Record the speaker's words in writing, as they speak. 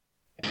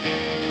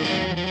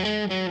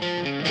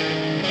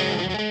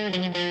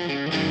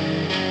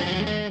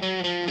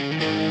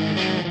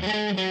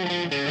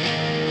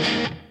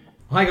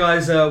Hi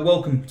guys,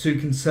 welcome to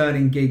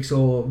Concerning Geeks,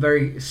 or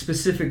very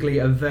specifically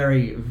a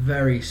very,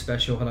 very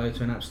special hello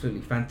to an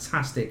absolutely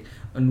fantastic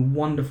and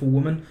wonderful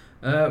woman,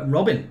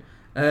 Robin.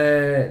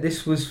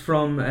 This is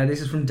from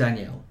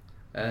Danielle.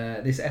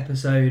 This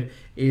episode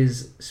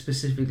is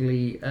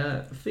specifically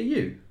for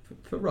you,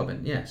 for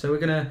Robin. Yeah, so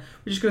we're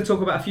just gonna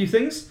talk about a few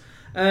things.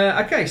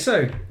 Okay,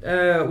 so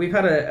we've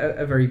had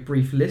a very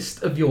brief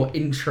list of your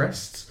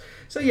interests.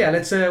 So yeah,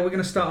 we're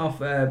gonna start off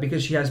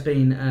because she has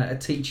been a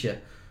teacher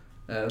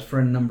for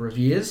a number of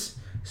years.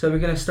 So we're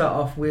going to start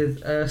off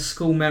with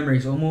school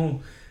memories, or more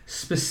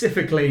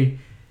specifically,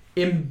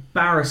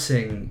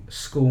 embarrassing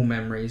school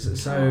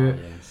memories. So,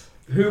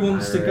 who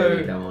wants to go?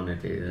 I don't want to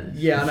do this.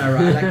 Yeah, I know,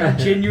 right? Like, I'm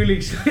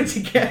genuinely starting to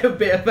get a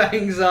bit of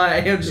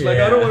anxiety. I'm just like,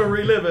 I don't want to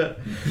relive it.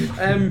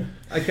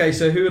 Okay,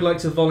 so who would like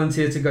to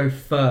volunteer to go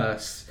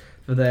first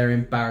for their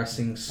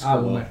embarrassing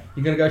school?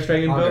 You're going to go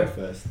straight in, Bill? I'll go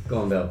first.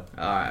 Go on, Bill.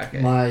 Alright, okay.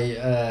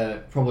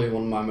 My probably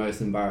one of my most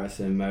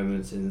embarrassing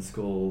moments in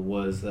school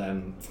was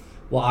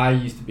I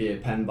used to be a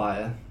pen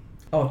biter.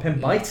 Oh, a pen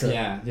biter?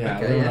 Yeah.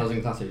 Okay, when I was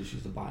in class, I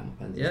used to buy my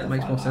pens. Yeah, and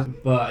makes stuff more like sense.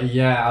 that. But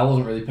yeah, I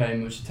wasn't really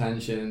paying much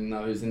attention.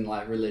 I was in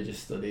like religious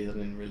studies. I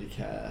didn't really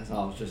care, so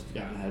I was just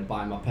going ahead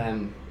buying my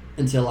pen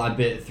until I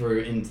bit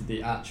through into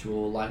the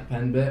actual like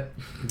pen bit.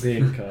 The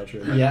ink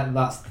cartridge. Yeah,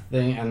 that's the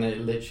thing, and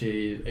it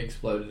literally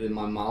exploded in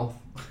my mouth.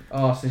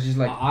 Oh, so it's just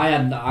like...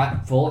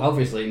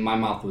 Obviously my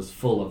mouth was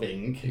full of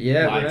ink.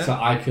 Yeah. So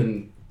I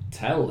couldn't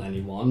tell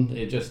anyone.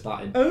 It just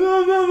started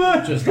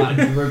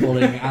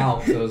dribbling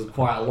out. So there was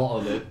quite a lot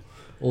of it.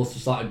 Also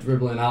started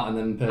dribbling out, and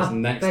then the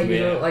person next to me.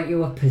 You look like you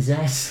were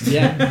possessed.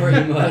 Yeah,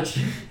 pretty much.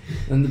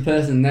 And the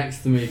person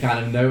next to me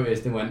kind of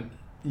noticed and went,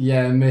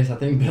 "Yeah, miss, I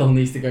think Bill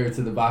needs to go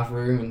to the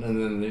bathroom."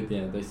 And then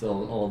they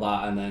saw all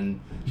that, and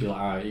then she was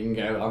like, "Alright, you can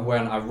go." I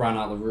ran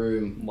out of the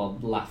room while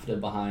laughter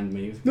behind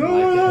me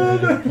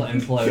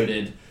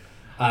imploded.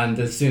 And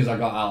as soon as I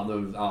got out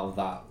of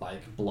that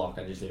like block,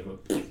 I just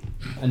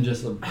and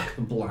just a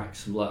black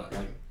sludge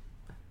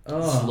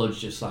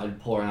just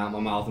started pouring out my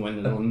mouth and went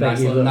in a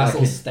nice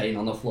little stain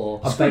on the floor.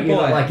 I bet you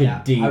look like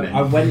a demon.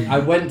 I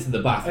went to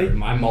the bathroom.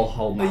 My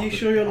whole mouth. Are you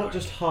sure you're not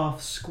just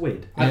half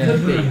squid?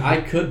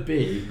 I could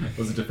be. It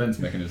was a defense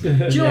mechanism.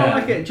 Do you know what I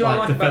like it? Do you know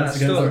what I like about that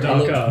defense story? against I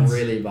looked arts.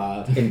 really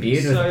bad.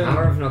 Imbued with the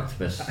power of an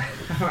octopus.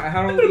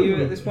 How old are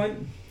you at this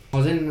point? I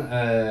was in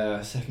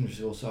secondary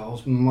school, so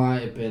I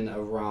might have been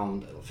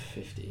around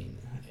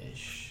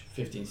 15-ish,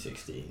 15,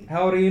 16.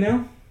 How old are you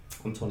now?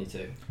 I'm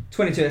 22.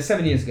 22, that's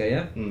 7 years ago,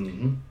 yeah?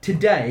 Mm-hmm.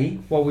 Today,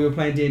 while we were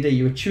playing D&D,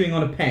 you were chewing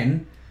on a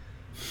pen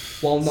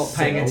while not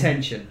paying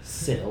attention.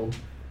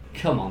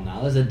 Come on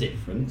now, there's a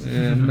difference.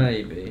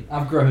 Maybe.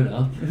 I've grown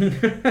up.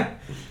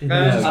 I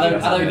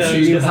don't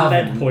choose choose to have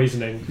lead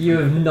poisoning. You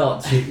have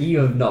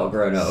not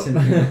grown up.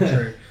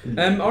 True.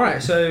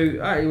 Alright,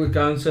 we're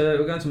going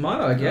to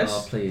Milo, I guess.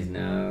 Oh, please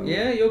no.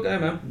 Yeah, you'll go,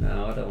 man.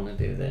 No, I don't want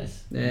to do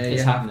this. Yeah,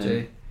 It's you happening.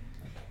 have to.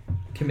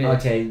 Commit.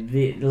 Okay,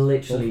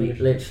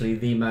 literally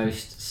the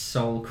most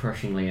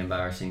soul-crushingly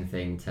embarrassing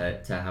thing to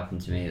happen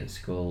to me at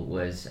school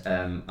was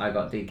I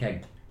got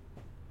dekegged.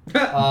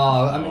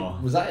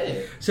 Was that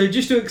it? So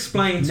just to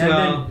explain to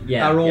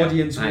our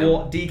audience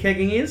what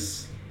dekegging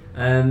is.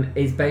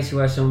 It's basically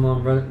where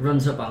someone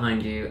runs up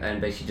behind you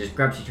and basically just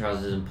grabs your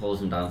trousers and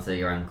pulls them down to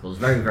your ankles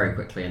very, very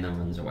quickly and then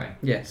runs away.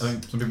 Yes. I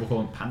think some people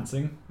call them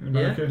pantsing in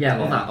America.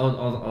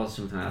 Or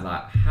something like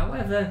that.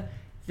 However,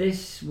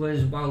 this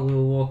was while we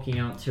were walking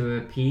out to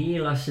a PE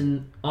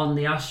lesson on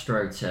the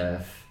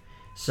AstroTurf.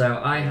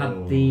 So I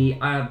had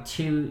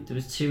there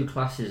was two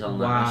classes on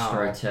the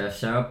AstroTurf,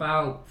 so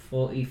about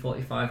 40,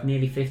 45,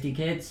 nearly 50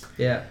 kids.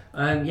 Yeah.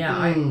 I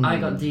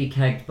got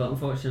dekegged, but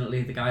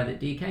unfortunately the guy that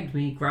dekegged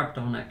me grabbed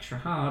on extra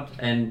hard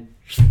and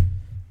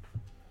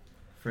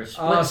for a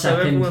split second... so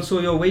everyone saw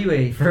your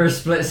wee-wee. For a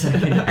split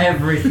second,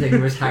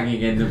 everything was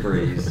hanging in the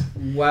breeze.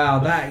 Wow,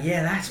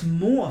 that's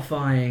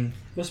mortifying.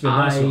 Must have been a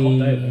nice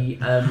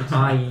little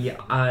hot day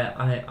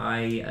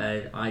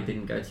though. I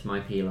didn't go to my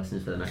PE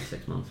lessons for the next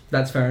 6 months.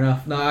 That's fair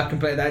enough. No, I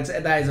completely.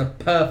 That is a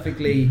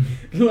perfectly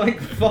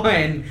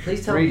fine.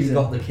 Please tell me you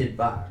got the kid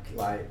back.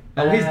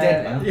 He's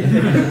dead now.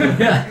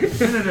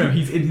 No,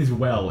 he's in his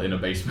well in a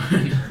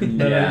basement.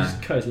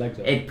 Just cut his legs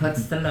off. It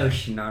puts the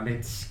lotion on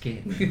its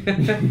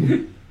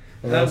skin.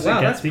 Wow,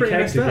 that's pretty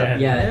messed up.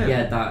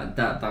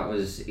 That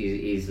was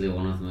easily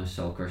one of the most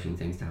soul-crushing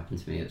things to happen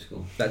to me at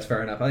school. That's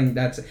fair enough. I think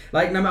that's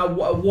like no matter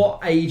what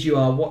age you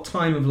are, what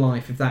time of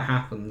life, if that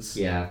happens.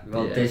 Yeah.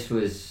 Well, this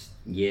was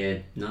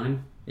year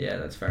 9. Yeah,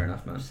 that's fair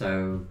enough, man.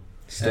 So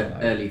Still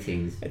early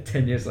teens.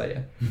 10 years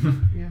later.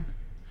 Yeah.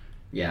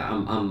 Yeah,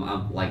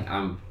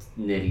 I'm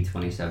nearly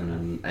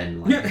 27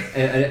 and like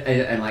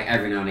and like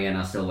every now and again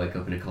I still wake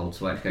up in a cold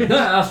sweat going,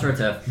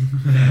 AstroTurf.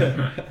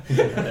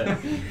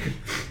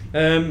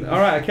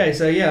 Alright, okay,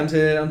 so yeah, on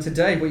to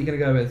Dave, what are you gonna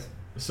go with?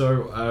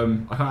 So,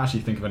 I can't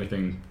actually think of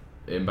anything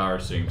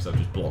embarrassing because I've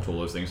just blocked all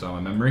those things out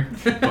of my memory.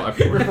 But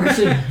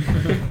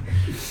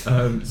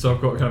So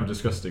I've got kind of a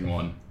disgusting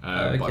one, but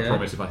I Okay.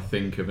 promise if I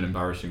think of an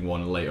embarrassing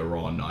one later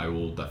on, I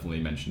will definitely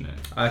mention it.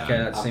 Okay,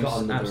 that I've seems got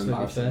another absolutely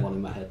embarrassing fair. one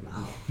in my head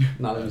now.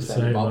 Now that you said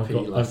Same, about I've PE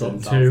got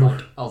lessons, two.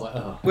 I was like,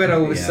 oh. When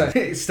all this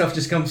Yeah. stuff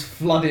just comes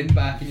flooding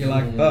back, and you're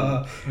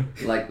like,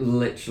 Like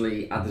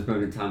literally at this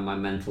moment in time, my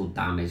mental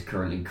dam is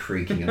currently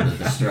creaking under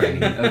the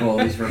strain of all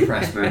these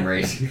repressed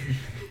memories.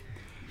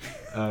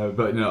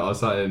 But I was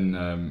sat in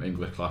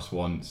English class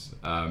once,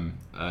 and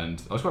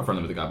I was quite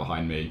friendly with the guy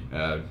behind me.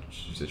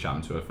 Just to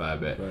chat to a fair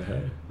bit. Right,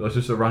 hey. There was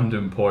just a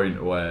random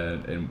point where,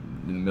 in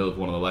the middle of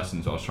one of the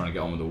lessons, I was trying to get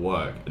on with the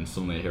work, and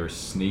suddenly I hear a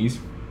sneeze.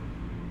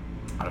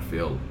 And I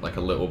feel like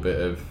a little bit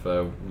of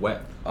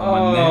wet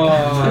on my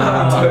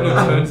neck.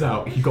 It turns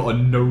out he got a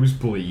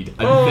nosebleed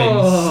and then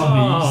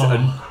sneezed,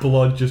 and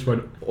blood just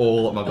went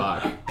all up my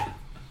back.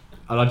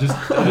 And I just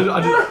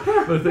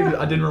the thing is,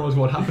 I didn't realise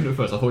what happened at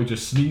first. I thought he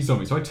just sneezed on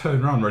me, so I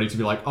turned around ready to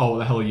be like, "Oh, what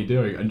the hell are you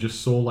doing?" And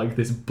just saw like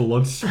this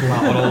blood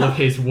splat on all of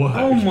his work.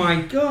 oh my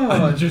And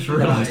god! just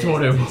realised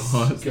what it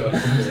was.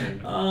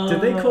 Did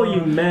they call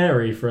you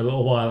Mary for a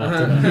little while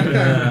after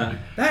that?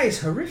 That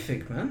is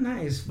horrific, man.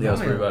 That is. Yeah,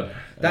 that's vile. pretty bad.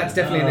 That's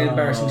definitely an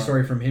embarrassing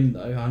story from him,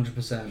 though.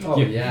 100%. Oh,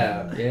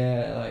 yeah.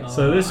 Yeah. Like,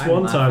 So this I'm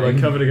one time I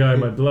laughing. covered a guy in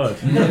my blood.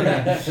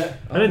 I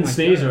I didn't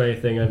sneeze or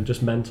anything, I'm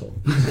just mental.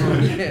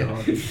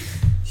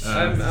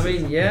 I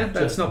mean, yeah,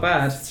 that's not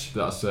bad.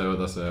 That's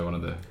one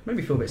of the. Made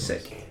me feel a bit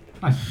sick.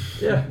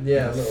 Yeah.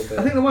 Yeah, a little bit.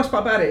 I think the worst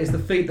part about it is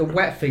the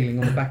wet feeling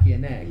on the back of your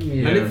neck.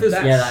 Yeah. And if there's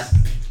That's-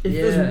 if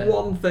yeah. there's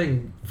one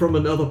thing from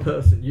another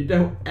person you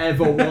don't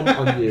ever want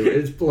on you,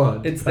 it's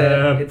blood. It's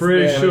there. It's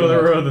Pretty there. sure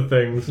there were other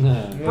things.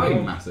 Pretty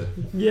massive.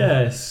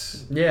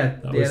 Yes. Yeah,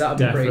 That yeah, was that would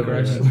be pretty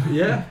definitely gross.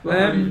 Yeah.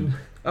 Well, I mean,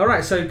 All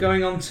right, so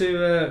going on to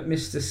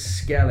Mr.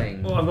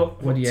 Skelling. Well, I've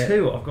got What do you-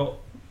 two. I've got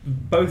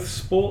both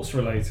sports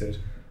related.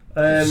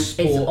 It's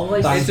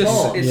always It's the just-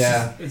 sport.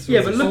 it's-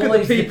 yeah, but look at the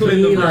Always people PE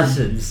in the room.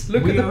 lessons.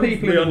 Look at the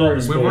people we in are the not room.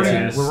 the We're sport. running,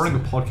 Yes. we're running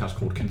a podcast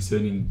called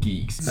Concerning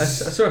Geeks. I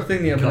saw a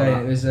thing the other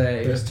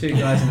day. It was two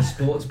guys in a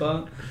sports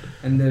bar,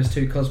 and there was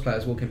two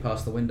cosplayers walking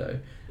past the window,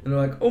 and they're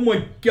like, "Oh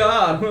my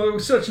god, we're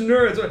such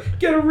nerds! Like,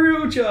 get a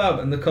real job!"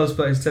 And the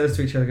cosplayers turns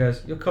to each other, and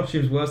goes, "Your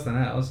costume's worse than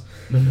ours."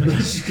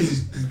 Just because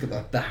he's got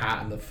like, the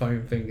hat and the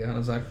foam finger, and I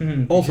was like,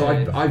 also,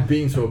 okay. I've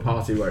been to a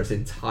party where it's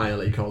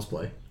entirely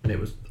cosplay, and it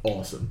was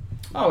awesome.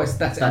 Oh, that's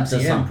That does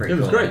sound MCM. pretty It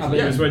was cool. great. I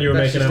mean, It was when you were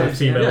That's making just out with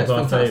MCM. female Yeah, it's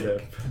Darth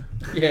fantastic.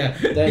 Vader.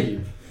 Yeah.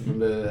 Dave,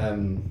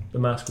 remember The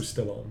mask was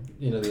still on.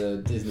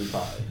 the Disney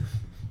party?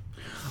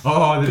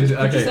 Oh, this is,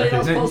 okay. Did you say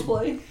okay. that was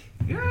cosplay?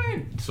 Yeah,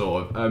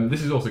 sort of.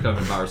 This is also kind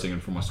of embarrassing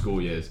and from my school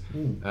years.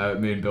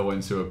 Me and Bill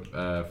went to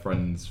a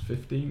friend's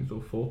 15th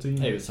or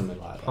 14th It was something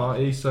like that.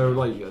 party, so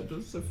like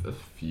just a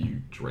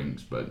few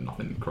drinks, but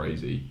nothing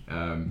crazy.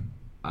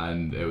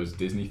 And it was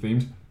Disney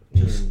themed.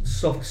 Just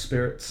soft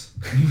spirits.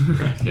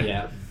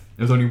 Yeah.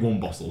 There was only one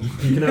bottle.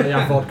 You can only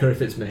have vodka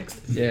if it's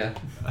mixed. Yeah.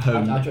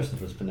 I dressed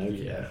up as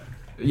Pinocchio.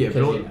 Yeah, Because,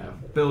 Bill, you know.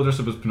 Bill dressed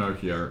up as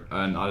Pinocchio,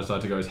 and I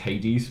decided to go as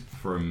Hades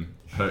from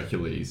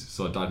Hercules.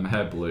 So I dyed my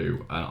hair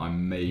blue, and I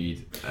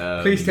made.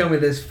 Please tell me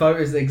there's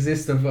photos that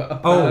exist of. I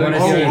wanna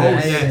see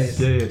this. yes,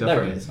 yeah, There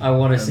definitely. it is. I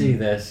want to see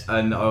this.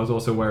 And I was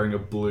also wearing a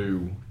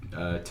blue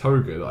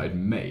toga that I'd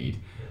made.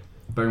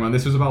 Bear in mind,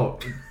 this was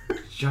about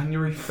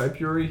January,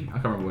 February. I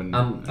can't remember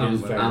when. It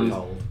was very I'm-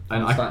 cold.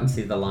 and I'm starting to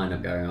see the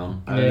lineup going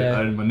on.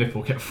 and my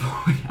nipple kept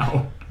falling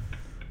out.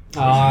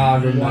 Ah, I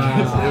remember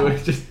It that.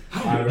 was just.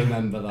 I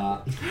remember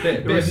that. Bit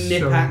It of was nip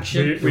so-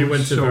 action. We It went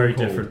was to so very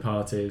cold. different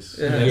parties.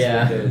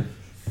 Yeah.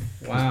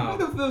 Wow.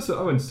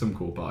 I went to some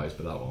cool parties,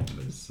 but that one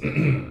was.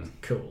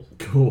 Cool.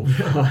 Cool.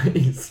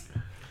 Nice.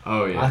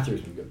 Oh I yeah. threw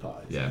some good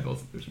parties. Yeah,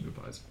 both there were some good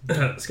parties.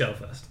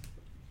 Scalefest.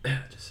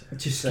 Just say.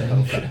 Just say.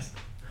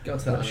 Got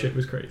to That that. shit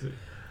was crazy.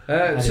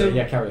 Anyway, So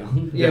yeah, carry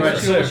on. yeah, Right,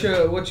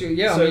 what's your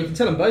yeah? I so- mean, you can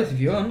tell them both if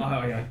you want.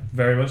 Oh yeah,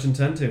 very much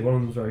intend to. One of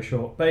them was very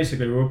short.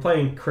 Basically, we were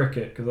playing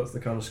cricket because that's the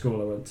kind of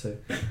school I went to,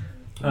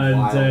 and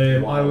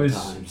Wild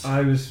times.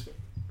 I was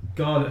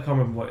guard. I can't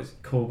remember what it's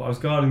called, but I was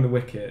guarding the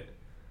wicket,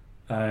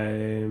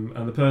 and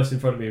the person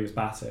in front of me was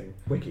batting.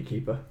 Wicket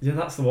keeper. Yeah,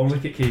 that's the one,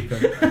 wicket keeper.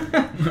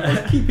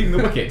 Keeping the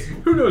wicket.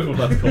 Who knows what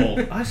that's called?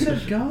 I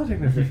said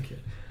guarding the wicket.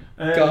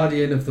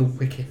 Guardian of the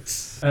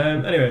wickets.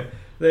 Anyway,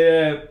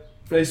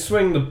 they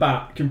swing the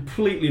bat,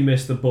 completely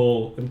miss the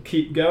ball, and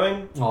keep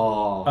going.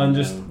 Oh, And no.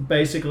 just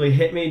basically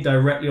hit me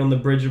directly on the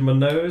bridge of my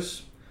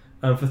nose.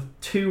 And for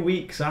 2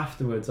 weeks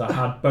afterwards, I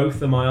had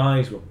both of my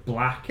eyes were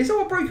black. Is that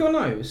what broke your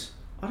nose?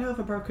 I don't have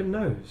a broken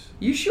nose.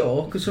 You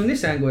sure? Because from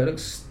this angle, it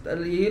looks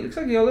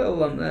like you're a little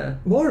lump there.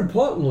 More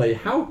importantly,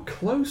 how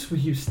close were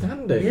you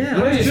standing? Yeah,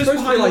 You're I was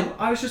supposed to be like.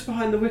 I was just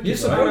behind the wicket. You're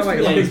right? supposed to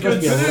be Yeah, like you're a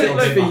supposed good to be a little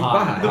 6 bit feet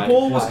behind. back. The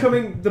ball was Right.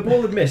 coming. The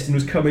ball had missed and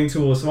was coming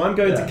towards. So I'm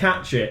going to Yeah.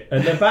 catch it,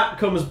 and the bat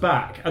comes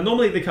back. And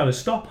normally they kind of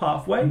stop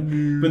halfway,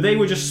 but they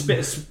were just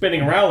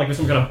spinning around like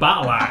some kind of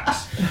battle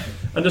axe,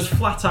 and just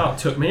flat out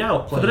took me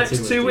out for the Playing next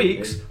too 2 much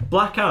weeks. TV.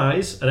 Black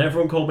eyes, and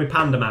everyone called me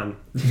Panda Man.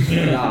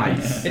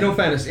 Nice. In all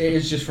fairness, it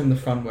is just from the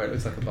front where it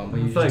looks like a bum.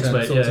 Where you Thanks, just turn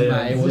mate. towards Yeah, the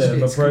yeah. mat. It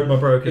was, My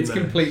broken it's nose.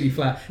 completely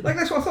flat. Like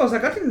that's what I thought. I was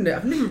like,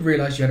 I've never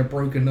realised you had a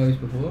broken nose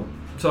before.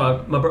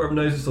 So my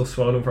nose is still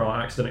swollen from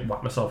I accidentally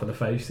whacked myself in the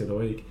face the other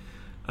week.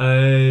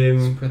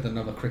 With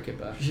another cricket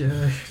bat.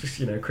 Yeah, just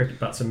cricket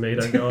bats and me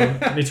don't go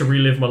on. I need to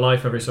relive my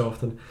life every so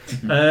often.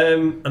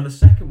 And the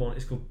second one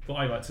is called, what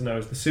I like to know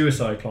is the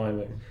suicide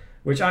climbing,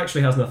 which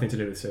actually has nothing to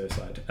do with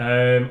suicide.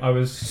 I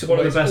was one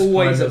of the best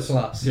always climbers. a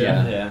plus.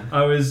 Yeah.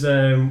 I was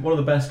one of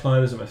the best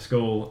climbers at my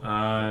school,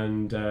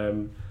 and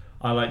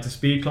I like to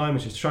speed climb,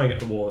 which is to try and get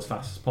the wall as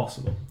fast as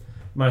possible.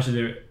 Managed to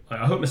do it.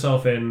 I hooked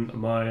myself in.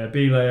 My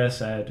belayer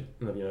said,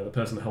 the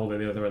person holding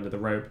the other end of the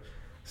rope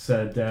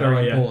said,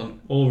 Very important.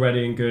 all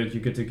ready and good,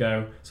 you're good to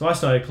go. So I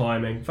started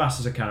climbing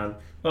fast as I can,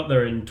 up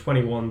there in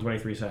 21,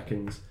 23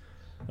 seconds.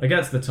 I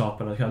get to the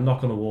top and I kind of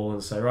knock on the wall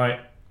and say, right,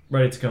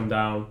 ready to come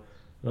down.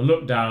 And I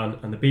look down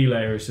and the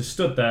belayer is just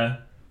stood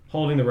there,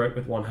 holding the rope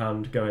with one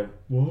hand, going,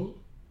 what?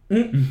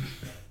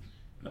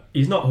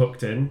 He's not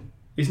hooked in,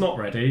 he's not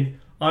ready.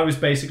 I was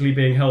basically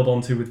being held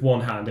onto with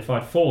one hand. If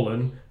I'd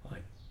fallen, I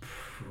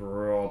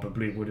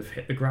probably would have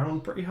hit the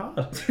ground pretty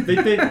hard.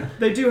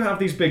 They do have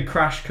these big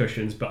crash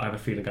cushions, but I have a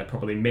feeling I'd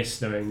probably miss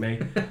knowing me.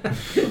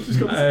 I've just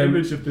got this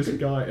image of this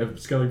guy, of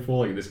Skelly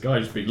falling, this guy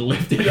just being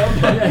lifted up.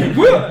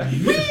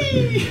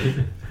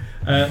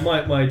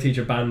 My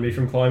teacher banned me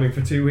from climbing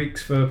for 2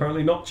 weeks for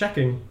apparently not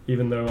checking,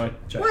 even though I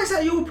checked. Why is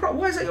that your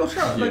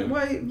child? Yeah. Like,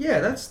 why? Yeah,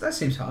 that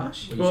seems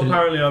harsh. Well,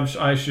 apparently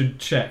I should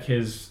check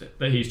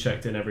that he's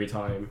checked in every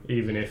time,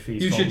 even if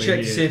he's. You told should me check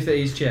he to is. see if that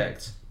he's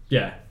checked.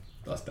 Yeah,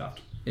 That's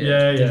daft.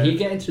 yeah. Did he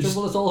get into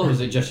trouble at all, or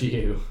was it just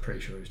you? Pretty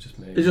sure it was just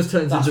me. It just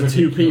turns That's into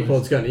two ridiculous. people.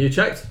 It's going, you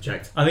checked?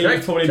 Checked. I think he was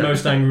checked, probably checked,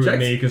 most angry with checked.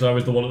 me because I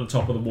was the one at the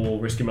top of the wall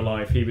risking my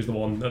life. He was the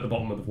one at the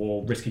bottom of the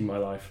wall risking my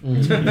life.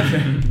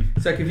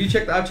 So if you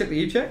check that, I've checked that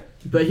you check.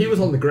 But he was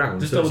on the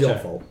ground, Just so it's double your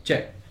check. fault.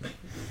 Check.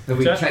 Have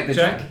we Check, checked the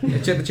check. check?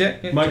 Yeah, check the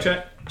check. Yeah, Mic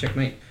check. Check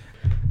me.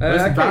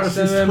 Most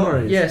embarrassing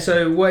stories. Yeah.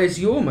 So what is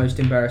your most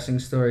embarrassing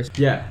stories?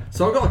 Yeah,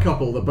 so I've got a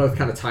couple that both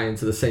kind of tie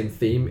into the same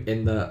theme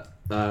in that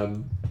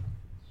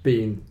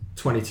being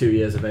 22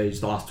 years of age,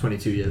 the last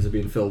 22 years have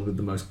been filled with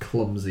the most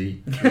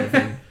clumsy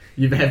thing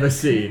you've ever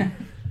seen.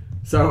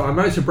 So I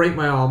managed to break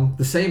my arm,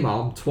 the same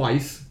arm,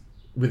 twice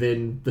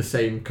within the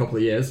same couple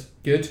of years.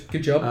 Good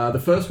job. The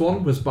first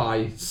one was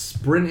by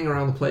sprinting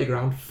around the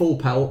playground, full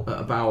pelt at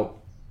about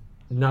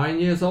 9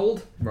 years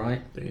old.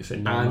 Right. Didn't you say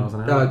 9 miles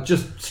an And hour?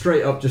 just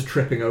straight up just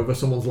tripping over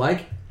someone's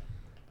leg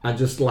and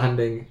just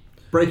landing,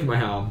 breaking my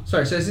arm.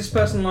 Sorry. So is this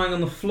person lying on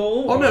the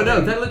floor? Oh, no, or-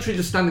 they're literally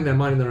just standing there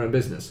minding their own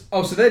business.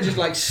 Oh, so they're just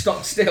like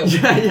stock still.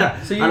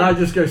 Yeah. So you- And I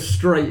just go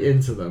straight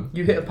into them.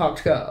 You hit a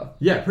parked car.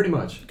 Yeah, pretty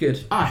much.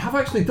 Good. I have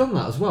actually done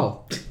that as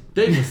well.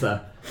 Dave was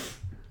there.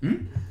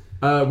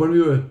 When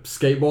we were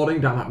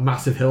skateboarding down that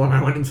massive hill and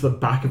I went into the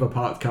back of a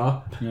parked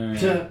car.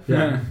 Yeah,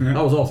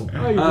 that was awesome.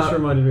 Oh, you just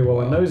reminded me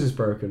why my nose is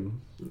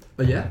broken.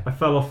 Yeah. I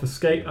fell off the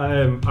skate.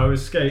 I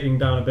was skating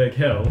down a big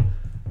hill.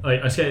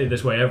 I skated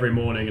this way every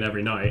morning and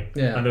every night.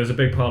 Yeah. And there was a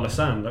big pile of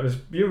sand.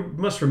 You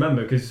must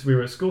remember because we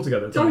were at school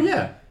together at the Oh, time.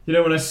 yeah. You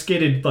know when I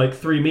skidded like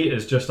 3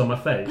 meters just on my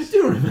face? I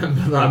do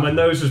remember that. And my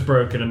nose was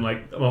broken and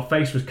like my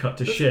face was cut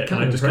to That's shit, and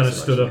kind I of just kind of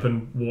impressive, stood up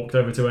and walked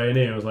over to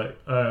A&E. I was like,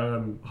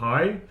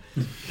 hi.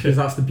 Because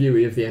that's the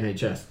beauty of the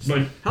NHS. It's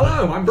Like,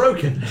 hello, I'm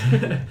broken.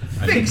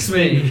 Fix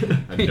me.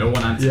 And no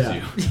one answers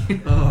Yeah.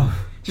 you.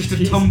 Oh. Just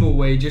a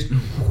tumbleweed. Just.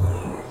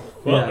 well,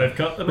 Yeah. they've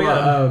cut them But,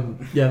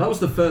 again. yeah, that was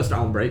the first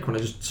arm break when I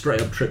just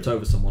straight up tripped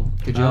over someone.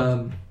 Good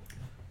job.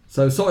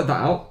 So sorted that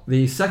out.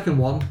 The second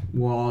one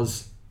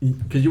was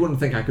because you wouldn't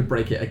think I could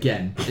break it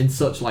again in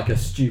such like a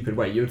stupid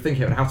way. You would think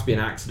it would have to be an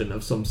accident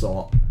of some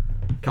sort,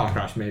 car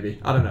crash maybe.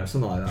 I don't know,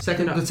 something like that.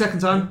 The second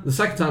time. The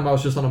second time I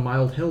was just on a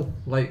mild hill,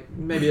 like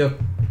maybe a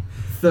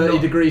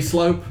 30-degree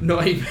slope.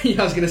 Not even.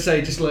 I was gonna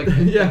say just like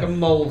Yeah. like a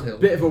molehill.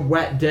 Bit of a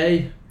wet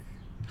day.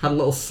 Had a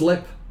little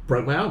slip,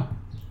 broke my arm,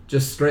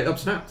 just straight up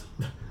snapped.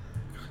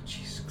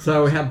 Jesus.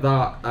 So we had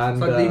that,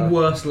 and It's like the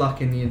worst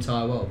luck in the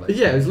entire world.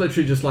 Basically. yeah, it was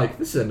literally just like,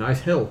 this is a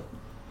nice hill.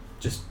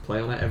 Just play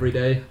on it every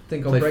day. I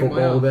think I'll Play break my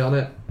football a arm. bit on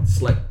it.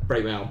 Slip,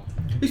 break my arm.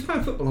 Who's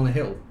playing football on a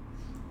hill?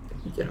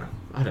 You know,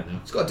 I don't know.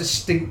 It's got a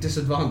distinct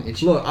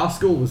disadvantage. Look, our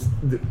school was...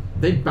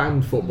 They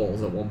banned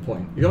footballs at one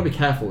point. You gotta be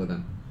careful with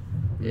them.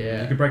 You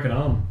Yeah. could break an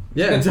arm.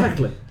 Yeah,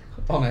 exactly.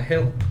 On a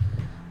hill.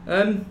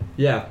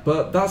 Yeah,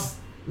 but that's...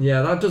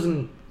 Yeah, that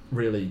doesn't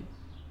really...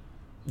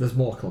 There's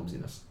more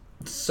clumsiness.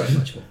 So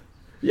much more.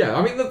 Yeah,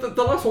 I mean,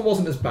 the last one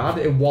wasn't as bad.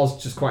 It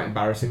was just quite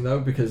embarrassing, though,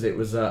 because it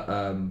was at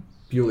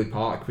Bewley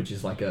Park, which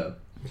is like a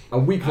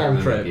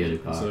week-long trip.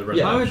 So the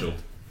Yeah. residential.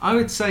 I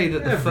would say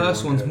that the Everyone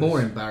first one's goes. more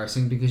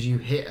embarrassing because you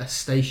hit a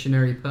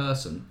stationary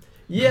person.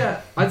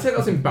 Yeah, I'd say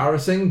that's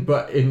embarrassing,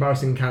 but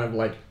embarrassing kind of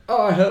like,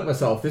 oh, I hurt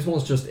myself. This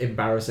one's just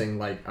embarrassing,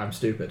 like, I'm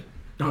stupid.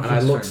 And I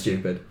look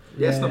stupid.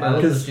 Yeah, it's not I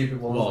love bad. the stupid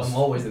ones. Lost. I'm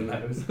always in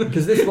those.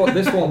 Because this one,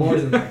 I'm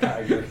always in that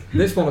category.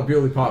 this one at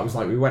Bewley Park was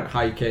like, we went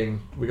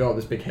hiking, we got up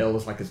this big hill,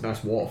 there's like this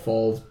nice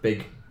waterfall, this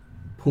big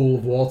pool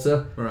of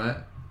water, Right.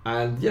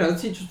 and, you know, the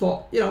teachers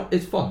thought, you know,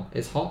 it's fun,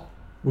 it's hot,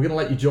 we're going to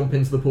let you jump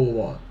into the pool of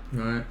water.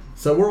 Right.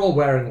 So we're all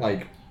wearing,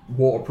 like,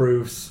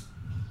 waterproofs,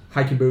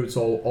 hiking boots,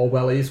 or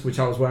wellies, which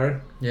I was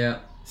wearing. Yeah.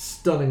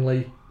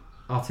 Stunningly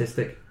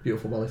artistic.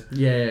 Beautiful bellies.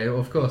 Yeah,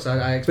 of course.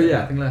 I expect yeah.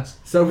 nothing less.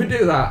 So we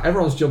do that.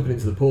 Everyone's jumping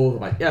into the pool. They're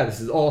like, yeah, this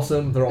is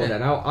awesome. They're all Yeah.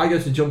 getting out. I go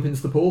to jump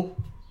into the pool.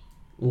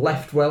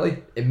 Left welly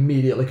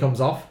immediately comes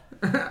off.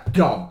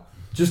 Gone.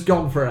 Just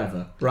gone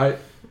forever, right?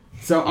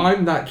 So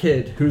I'm that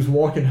kid who's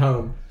walking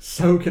home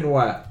soaking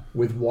wet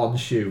with one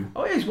shoe. I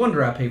always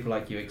wonder how people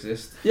like you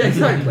exist. Yeah,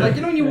 exactly. Like,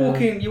 you know when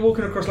you're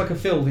walking across like a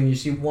field and you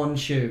see one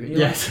shoe. And you're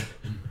Yes.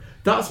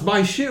 That's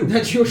my shoe. Like,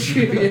 that's your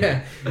shoe,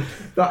 yeah.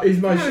 That is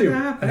my How did shoe.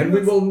 that happen? And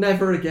we will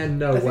never again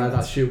know think where that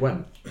that's- shoe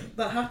went.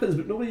 That happens,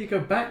 but normally you go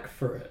back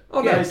for it.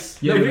 Oh, no.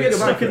 Yes. No, You we get get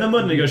stuck back in the for it.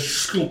 mud and it goes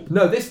slump.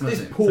 No, this That's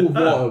it. pool of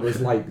water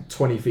was like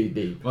 20 feet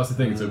deep. Well, that's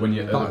the thing. So when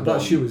you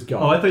That shoe was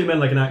gone. Oh, I thought you meant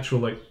like an actual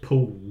like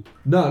pool.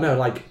 No,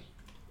 like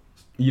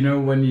you know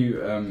when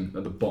you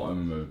at the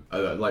bottom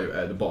of like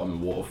at the bottom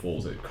of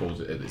waterfalls, it calls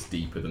it it's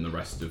deeper than the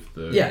rest of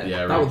the Yeah, the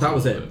area. that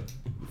was of it.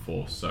 The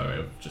force, so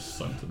it just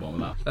sunk to the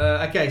bottom of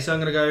that. Okay, so I'm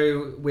going to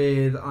go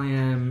with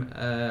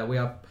we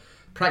are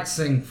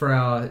practicing for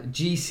our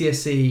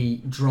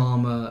GCSE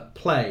drama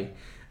play.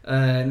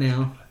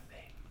 Now,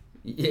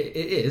 it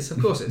is, of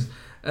course it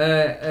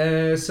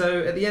is.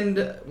 So at the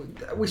end,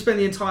 we spend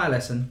the entire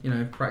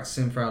lesson,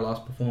 practicing for our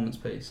last performance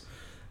piece.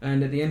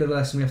 And at the end of the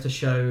lesson, we have to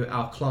show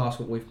our class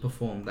what we've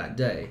performed that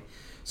day.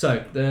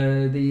 So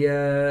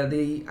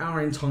the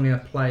Our in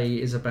Tonga play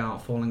is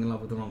about falling in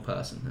love with the wrong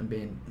person and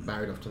being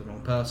married off to the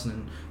wrong person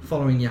and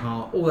following your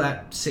heart, all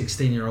that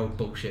 16-year-old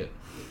bullshit.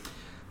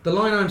 The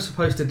line I'm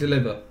supposed to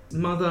deliver: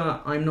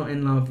 Mother, I'm not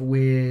in love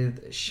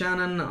with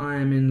Shannon, I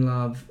am in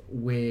love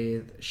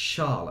with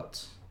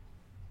Charlotte.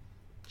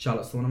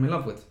 Charlotte's the one I'm in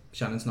love with.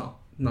 Shannon's not.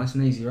 Nice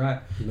and easy, right?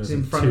 Those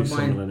in are front two of my-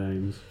 similar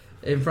names.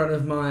 In front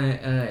of my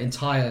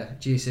entire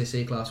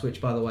GCSE class, which,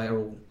 by the way, are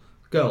all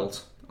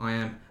girls. I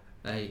am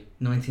a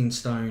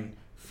 19-stone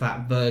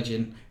fat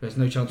virgin who has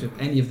no chance with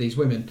any of these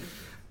women.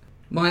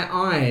 My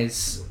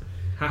eyes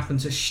happen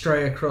to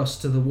stray across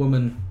to the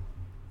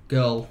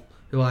girl,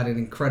 who I had an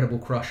incredible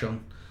crush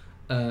on.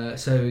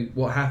 So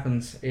what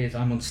happens is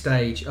I'm on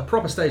stage, a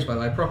proper stage, by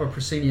the way, a proper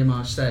proscenium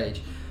arch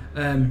stage.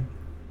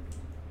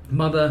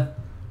 Mother,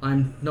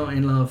 I'm not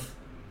in love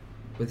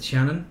with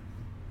Shannon.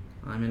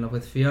 I'm in love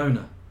with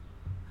Fiona.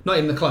 Not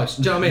even the close.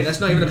 Do you know what I mean? That's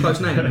not even a close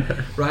name,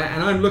 right?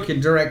 And I'm looking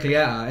directly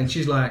at her, and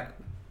she's like,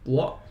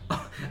 "What?"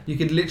 You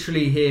could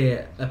literally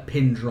hear a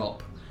pin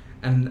drop,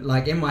 and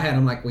like in my head,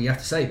 I'm like, "Well, you have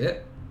to save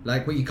it.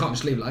 Like, well, you can't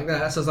just leave it like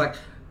that." So I was like,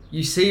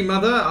 "You see,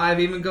 Mother, I've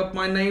even got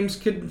my names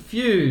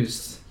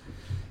confused.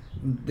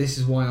 This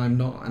is why I'm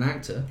not an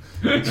actor."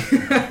 And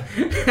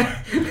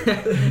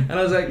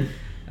I was like,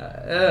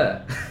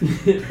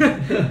 To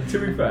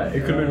be fair,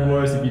 it could have been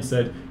worse if you'd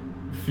said,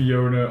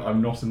 Fiona,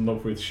 I'm not in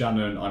love with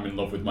Shannon, I'm in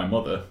love with my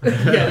mother. yeah,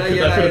 That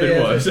could have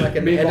been worse. It's like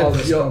an meanwhile,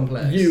 Oedipus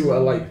complex. you are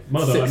like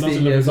Mother, I'm not 16 in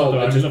love years with old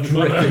mother, and I'm just in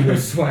love with dripping mother.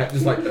 with sweat,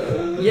 just like.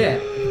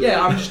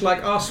 Yeah, I'm just like,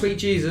 oh, sweet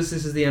Jesus,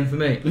 this is the end for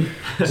me.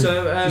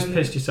 So, Just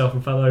pissed yourself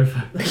and fell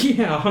over.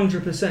 yeah,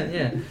 100%,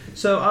 yeah.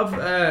 So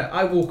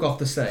I walk off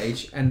the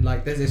stage and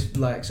like there's this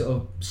like sort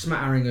of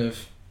smattering of,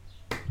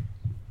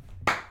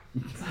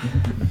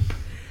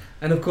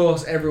 and of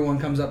course everyone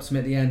comes up to me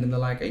at the end and they're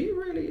like, do you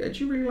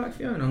really like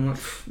Fiona? I'm like,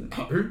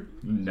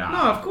 no,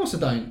 Nah. of course I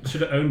don't.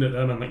 Should have owned it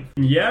then. I'm like,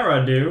 yeah,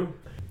 I do.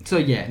 So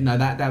yeah, no,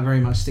 that very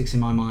much sticks in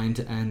my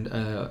mind, and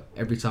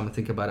every time I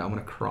think about it, I'm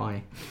gonna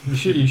cry. You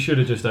should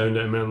have just owned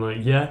it and been like,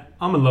 yeah,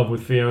 I'm in love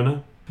with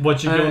Fiona.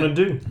 What you gonna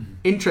do?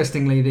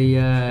 Interestingly, What you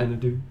gonna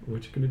do?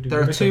 What you gonna do?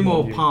 there are Rick, two I more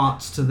love you.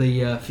 parts to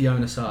the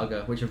Fiona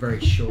saga, which are very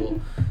short.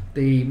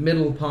 The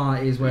middle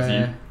part is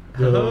where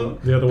The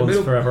other one's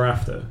middle- Forever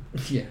After.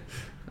 yeah,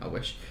 I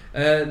wish.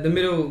 The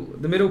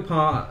middle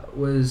part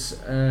was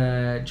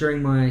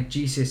during my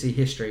GCSE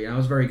history. I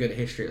was very good at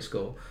history at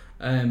school.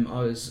 I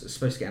was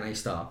supposed to get an A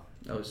star.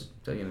 As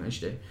you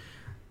do.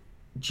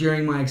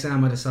 During my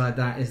exam, I decided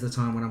that is the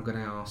time when I'm going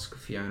to ask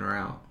Fiona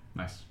out.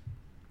 Nice.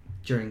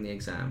 During the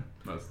exam.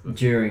 That's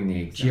During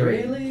the exam.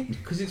 Really?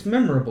 Because it's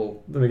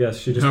memorable. Let me guess.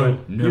 She just No,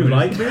 went. no, You it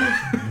like me?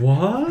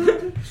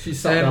 What? She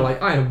sat there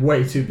like, I am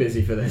way too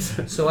busy for this.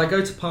 So I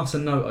go to pass a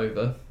note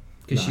over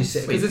because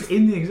Because it's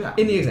in the exam.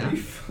 in the exam.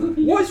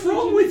 What's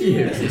wrong with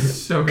you? This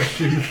is so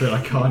stupid,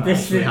 I can't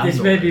This actually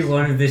handle may be this.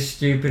 one of the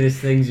stupidest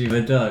things you've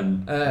ever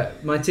done.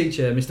 My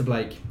teacher, Mr.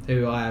 Blake,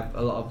 who I have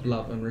a lot of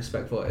love and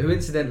respect for, who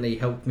incidentally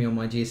helped me on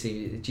my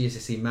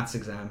GCSE maths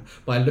exam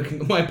by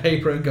looking at my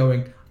paper and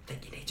going, I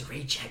think you need to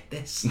recheck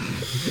this.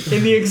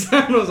 In the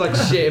exam, I was like,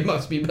 shit, it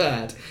must be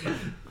bad.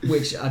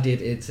 Which I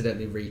did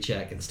incidentally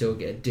recheck and still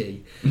get a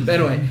D. But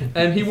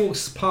anyway, he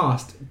walks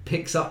past,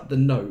 picks up the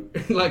note,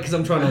 like, because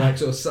I'm trying to like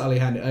sort of subtly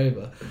hand it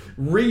over,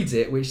 reads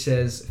it, which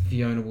says,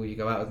 Fiona, will you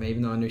go out with me?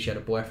 Even though I knew she had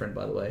a boyfriend,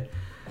 by the way.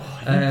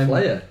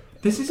 Player.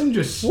 This isn't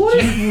just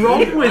What's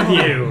wrong with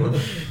you?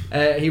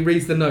 He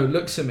reads the note,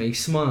 looks at me,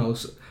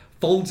 smiles,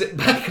 folds it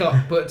back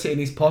up, puts it in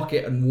his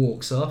pocket and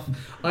walks off.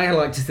 I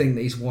like to think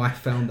that his wife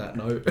found that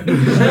note.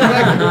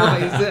 Like,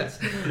 what is this?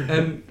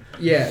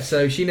 Yeah,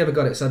 so she never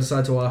got it, so I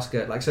decided to ask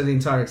her. Like, so the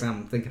entire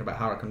exam I'm thinking about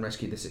how I can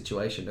rescue the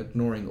situation,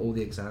 ignoring all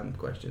the exam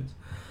questions.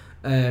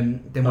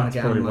 Then when I That's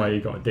get probably home, why like,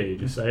 you got a D,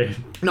 just saying.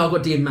 no, I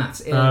got D in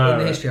maths. In the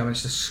Right. history, I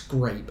managed to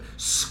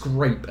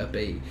scrape a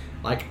B,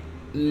 like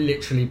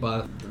literally by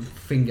the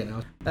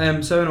fingernail.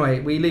 So anyway,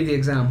 we leave the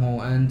exam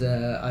hall, and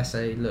I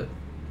say, look,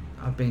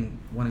 I've been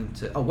wanting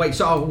to. Oh wait,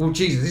 well,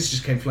 Jesus, this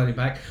just came flooding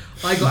back.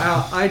 I got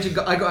out. I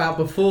got out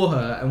before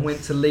her and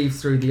went to leave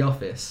through the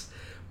office,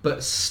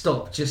 but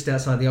stopped just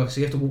outside the office.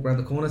 So you have to walk around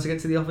the corner to get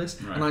to the office,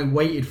 Right. and I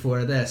waited for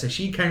her there. So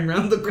she came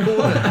round the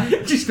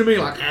corner, just to me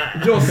like,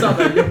 You're sat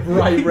there, you're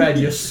bright red,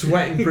 you're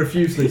sweating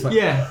profusely. It's like,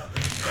 yeah.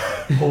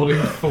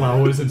 Holding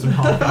flowers and some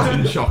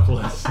half-eaten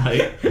chocolates.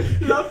 Like,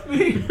 love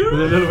me. With a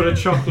little bit of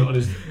chocolate on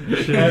his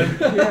chin.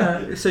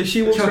 Yeah. So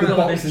she walks Chocolate around.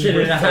 boxes Chin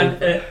in with a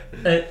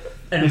hand,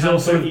 and He's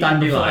also eating the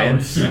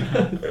dandelions.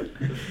 but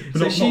So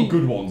not, she- not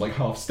good ones, like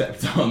half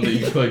stepped on that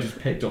you probably just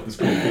picked off the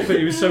school. But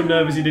he was so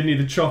nervous he didn't eat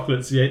the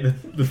chocolates, he ate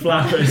the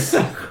flowers.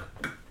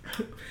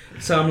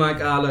 So I'm like,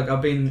 look,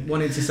 I've been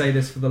wanting to say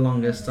this for the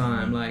longest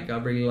time. Like, I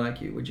really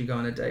like you. Would you go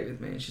on a date with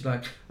me? And she's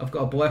like, I've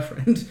got a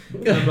boyfriend.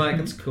 And I'm like,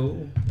 it's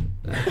cool.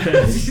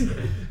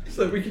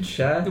 so we can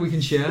share. We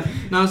can share.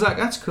 And I was like,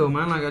 that's cool,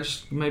 man. Like,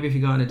 maybe if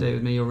you go on a date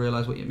with me, you'll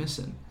realise what you're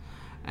missing.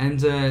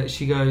 And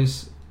she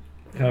goes,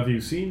 Have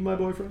you seen my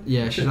boyfriend?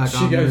 yeah. She's like, She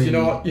I'm goes, really...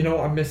 you know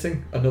what I'm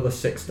missing? Another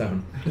 6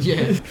 stone.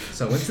 Yeah.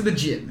 So I went to the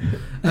gym.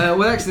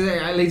 Well, actually,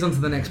 it leads on to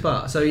the next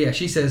part. So yeah,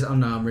 she says, "Oh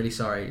no, I'm really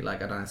sorry.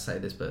 Like, I don't have to say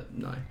this, but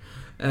no."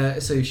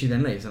 So she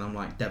then leaves, and I'm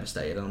like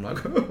devastated. And I'm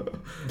like,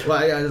 well,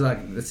 I was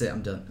like, that's it,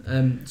 I'm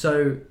done.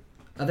 So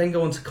I then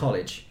go on to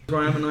college, where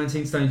I am a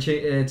 19 stone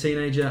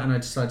teenager, and I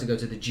decide to go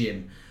to the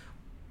gym.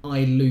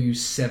 I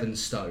lose 7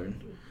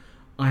 stone.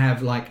 I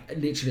have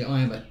literally, I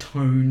am a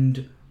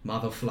toned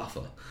mother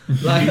fluffer.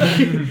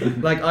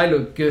 Like I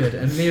look good,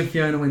 and me and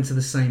Fiona went to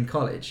the same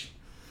college.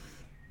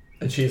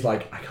 And she's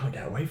like, I can't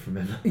get away from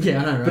him.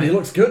 Yeah, I know, right? But he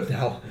looks good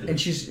now. And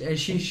she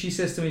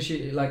says to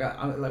me, like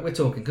we're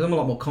talking, because I'm a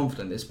lot more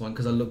confident at this point,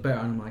 because I look better,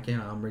 and I'm like,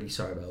 yeah, I'm really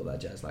sorry about all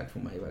that jazz, like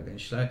from Mayweather. And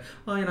she's like,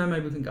 oh,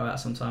 maybe we can go out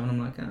sometime. And I'm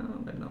like,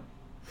 oh, maybe not.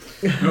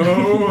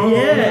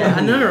 Yeah,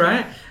 I know,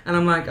 right? And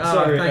I'm like, oh,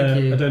 Sorry,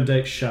 thank you. I don't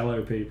date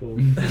shallow people.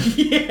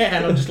 Yeah,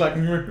 and I'm just like,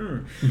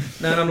 no,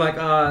 and I'm like,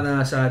 oh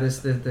no, sorry,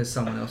 there's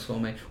someone else for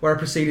me. Where I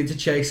proceeded to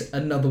chase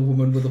another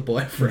woman with a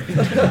boyfriend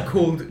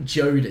called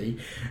Jodie.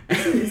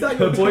 Is that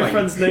Her your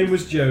boyfriend's name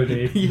was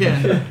Jodie.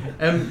 Yeah,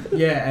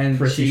 yeah, and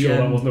Pretty she, sure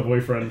that wasn't a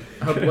boyfriend.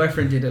 her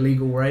boyfriend did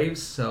illegal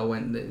raves, so I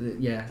went.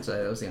 Yeah,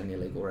 so that was the only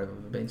illegal rave I've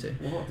ever been to.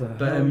 What the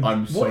But, hell?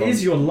 I'm so What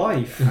is your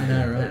life? I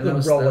know, right? The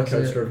That roller was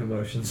coaster it. of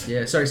emotions.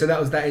 Yeah, sorry. So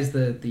that is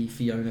the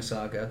Fiona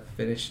saga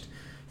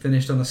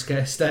finished on a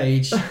scare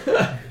stage,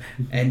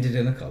 ended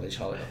in a college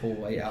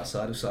hallway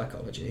outside of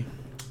psychology.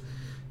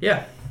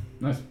 Yeah,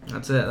 Nice.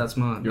 that's it. That's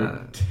my. You're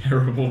a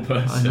terrible I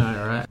person.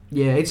 know, right?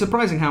 Yeah, it's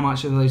surprising how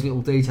much of those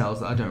little details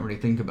that I don't really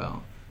think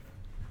about.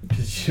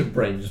 Because your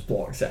brain just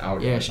blocks it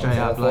out. Yeah, straight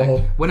up.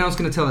 Like when I was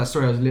going to tell that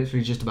story, I was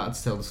literally just about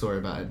to tell the story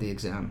about the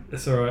exam.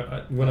 It's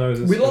alright. When I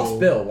was at We school, lost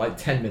Bill like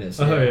 10 minutes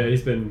ago. Oh yeah,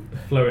 he's been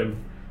floating.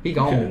 He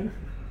gone.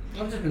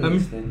 I've just been Um,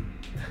 listening.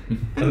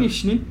 And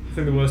listening. I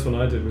think the worst one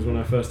I did was when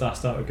I first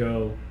asked out a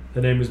girl.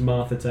 Her name was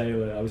Martha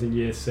Taylor. I was in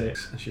year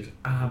 6, and she was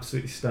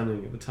absolutely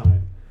stunning at the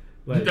time.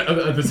 Like,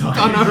 At the time.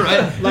 I know,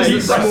 right? Like,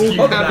 Just a small rescue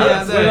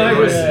caveat that. when I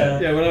there. was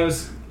Yeah.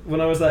 when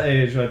I was that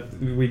age,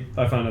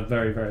 I found her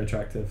very, very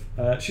attractive.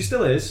 She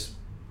still is,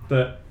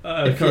 but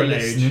at her If you're current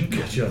age, listening.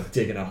 God, you're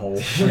digging a hole.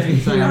 You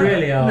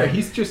really are. No,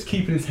 he's just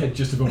keeping his head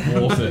just above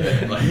water.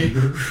 Like,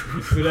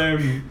 but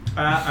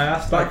I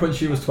asked Back when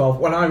she was 12.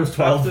 When I was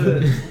 12.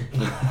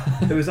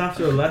 It was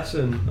after a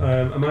lesson.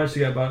 I managed to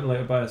get back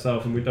like by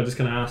herself, and I just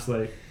kind of asked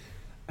like,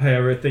 "Hey, I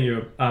really think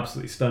you're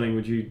absolutely stunning.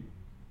 Would you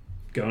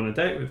go on a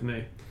date with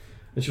me?"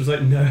 And she was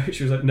like, "No."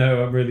 She was like,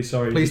 "No, I'm really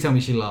sorry. Please tell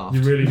me she laughed.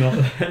 You're really not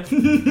there."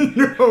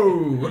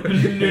 No.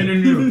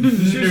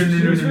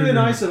 She was really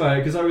nice about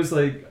it because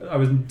I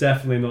was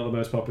definitely not the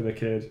most popular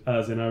kid,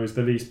 as in I was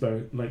the least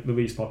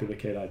popular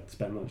kid. I'd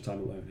spend lunch time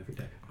alone every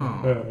day.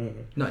 Oh,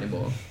 not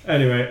anymore.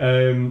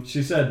 Anyway,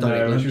 she said Don't eat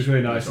no, and lunch. she was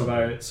really nice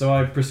about it. So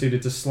I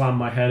proceeded to slam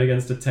my head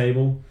against a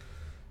table,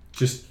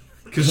 just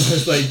because I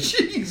was like,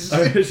 Jeez.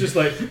 I was just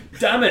like,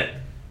 damn it.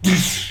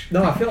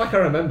 No, I feel like I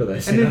remember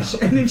this. And you then, know.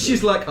 and then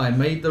she's like, I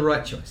made the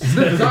right choice.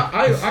 'Cause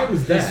I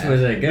was there. This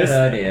was a good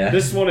idea.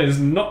 This one is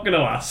not gonna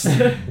last.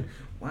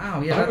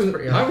 Wow, yeah, I that's was,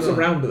 pretty I was hardcore.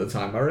 around at the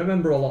time. I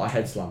remember a lot of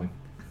head slamming.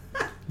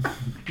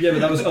 Yeah, but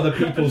that was other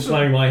people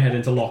slamming my head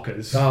into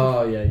lockers.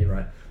 Oh, yeah, you're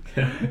right.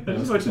 I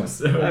just imagine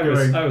so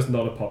I was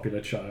not a popular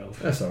child.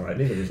 That's alright,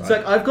 neither was I. It's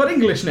like, I've got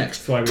English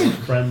next. That's why we were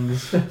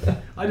friends.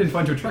 I didn't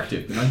find you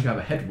attractive, but now you have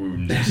a head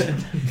wound.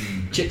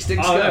 Chick stick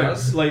Oh, no,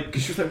 scars. like,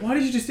 cause she was like, why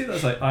did you just do that? I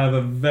was like, I have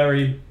a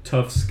very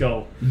tough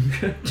skull.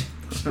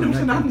 That's not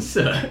an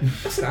answer.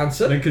 That's an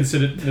answer. And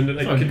then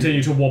like,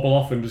 continue to wobble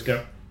off and just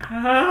go,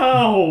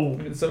 ow!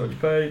 I'm in so much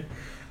pain.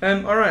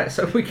 All right,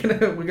 so we're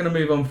gonna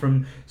move on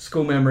from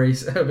school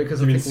memories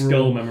because I mean, think we're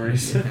skull all,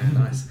 memories. Yeah,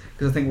 nice.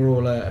 Because I think we're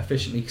all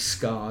efficiently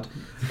scarred.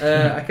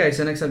 Okay,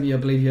 so next up, I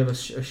believe you have a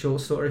short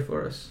story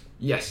for us.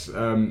 Yes.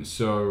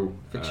 So.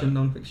 Fiction,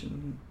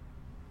 non-fiction.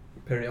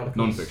 Periodicals.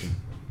 Non-fiction.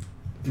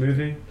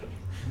 movie,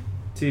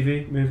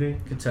 TV, movie.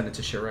 Could turn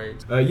into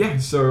charades.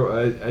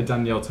 So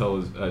Danielle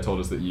told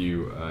us that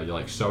you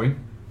like sewing,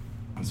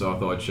 and so I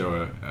thought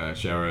I'd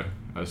share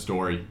a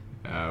story.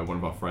 One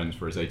of our friends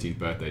for his 18th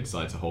birthday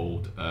decided to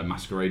hold a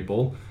masquerade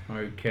ball,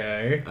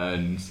 Okay.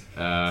 and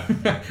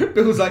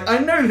Bill's like, I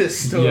know this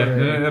story.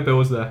 yeah, Bill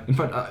was there. In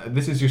fact,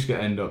 this is just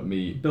gonna end up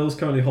me. Bill's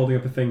currently holding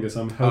up a finger,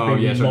 so I'm hoping Oh,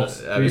 yeah, he so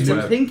lost. It's where-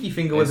 a pinky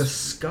finger with a it's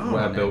scar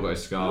where on Bill it. got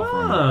his scar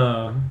from.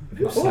 Ah,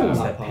 Oh,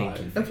 that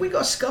pinky. have we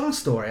got a scar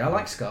story? I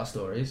like scar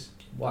stories.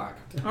 Whack.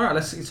 All right,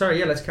 let's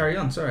carry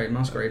on. Sorry,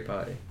 masquerade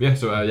party. Yeah,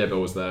 so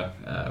Bill was there.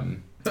 Bill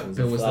was That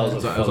there. was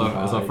a As fun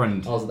our ride.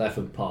 friend. I was there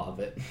for part of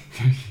it.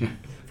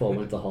 Before I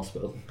went to the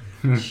hospital.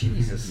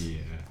 Jesus. Yeah.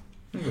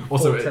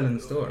 Also, Also, telling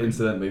the story.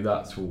 Incidentally,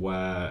 that's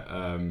where.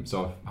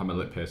 So I've had my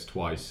lip pierced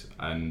twice,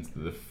 and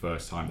the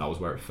first time that was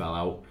where it fell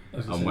out. I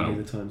was And going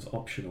when to say the time's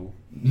optional.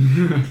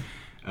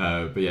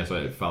 But yeah, so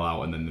it fell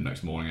out, and then the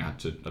next morning I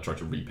tried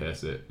to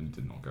re-pierce it, and it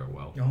did not go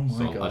well. Oh my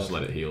so I God. just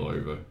let it heal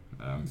over.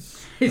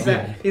 Is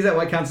that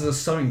why it counts as a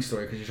sewing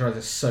story? Because you tried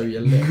to sew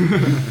your lip.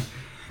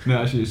 No,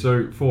 actually,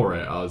 so for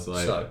it, I was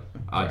like, So,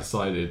 I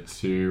decided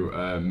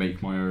to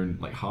make my own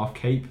like half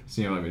cape.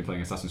 So like when you're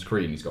playing Assassin's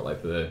Creed, it's got like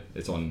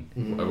it's on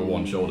over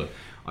one shoulder.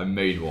 I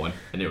made one,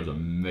 and it was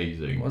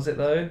amazing. Was it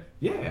though?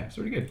 Yeah, it's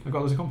really good. I got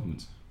loads of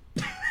compliments.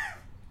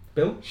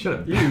 Bill? Shut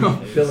up.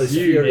 Bill is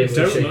You furious.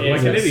 don't look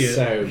like an idiot.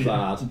 So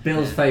bad.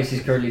 Bill's face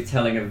is currently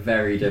telling a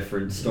very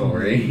different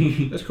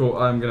story. That's cool.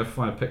 I'm gonna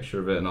find a picture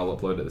of it and I'll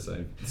upload it the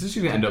same. This is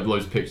gonna end up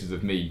loads of pictures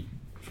of me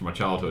from my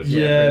childhood.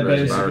 Yeah,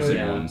 Very basically, embarrassing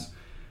yeah.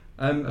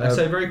 ones.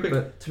 So very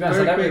quick. To be honest,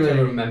 I very don't really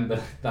quickly-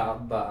 remember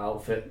that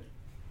outfit.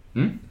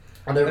 Hmm?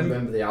 I don't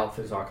remember the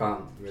outfit, so I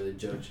can't really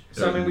judge.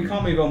 So I mean, we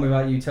can't move on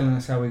without you telling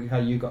us how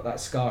you got that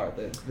scar at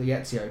the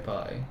Ezio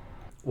party.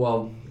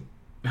 Well,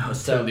 I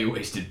was So- totally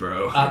wasted,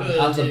 bro. at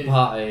the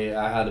party,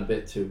 I had a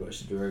bit too much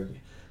to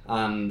drink,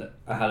 and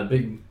I had a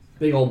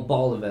big old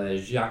bottle of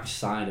Jacques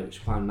cider, which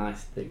is quite a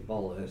nice thick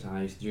bottle of it. And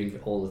I used to drink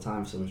it all the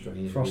time. For some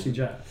strange Frosty reason.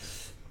 Jack.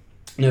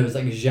 No, it was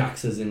like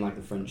Jacques, as in like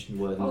the French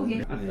word. Oh,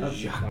 yeah.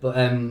 Jacques. But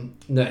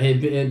no,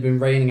 it had been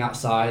raining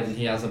outside, and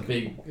he has a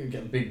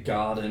big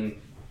garden,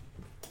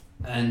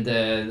 and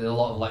there are a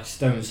lot of like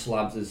stone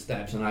slabs and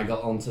steps, and I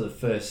got onto the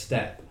first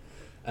step,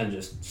 and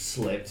just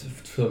slipped,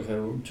 took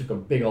a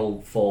big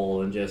old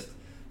fall, and just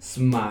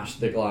smashed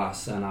the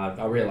glass, and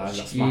I realised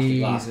I smashed the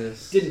glass.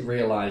 Jesus. Didn't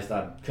realise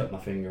that I'd cut my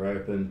finger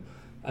open,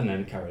 and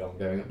then carried on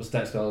going up the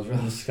steps.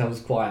 Because I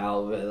was quite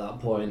out of it at that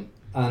point.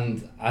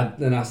 And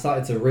then I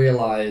started to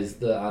realise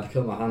that I'd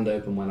cut my hand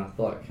open when I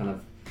thought I kind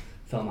of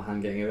felt my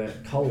hand getting a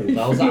bit cold.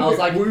 I was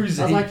like,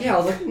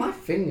 my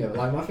finger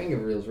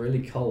feels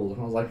really cold.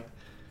 And I was like,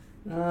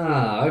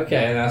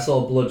 okay. And I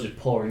saw blood just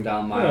pouring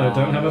down my arm. I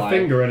don't have a like,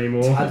 finger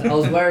anymore. I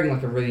was wearing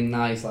like a really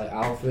nice like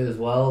outfit as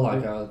well.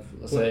 Like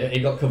so it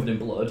got covered in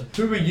blood.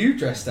 Who were you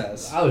dressed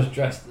as? I was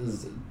dressed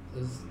as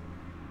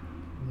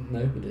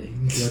nobody.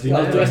 Bloody I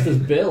was hell. dressed as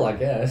Bill, I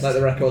guess. Like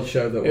the record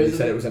show that It when was he a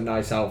said bit- it was a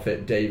nice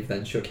outfit, Dave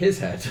then shook his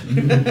head.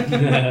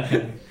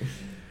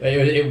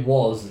 It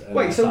was. a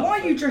Wait, nice so why are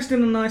outfit. you dressed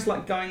in a nice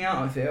like going out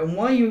outfit, and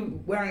why are you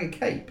wearing a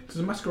cape? Because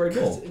a masquerade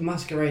ball. Because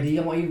masquerade, he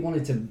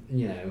wanted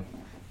to,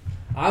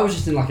 I was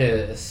just in like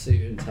a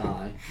suit and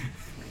tie.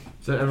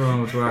 So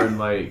everyone was wearing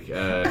like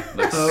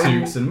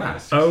suits and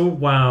masks. Oh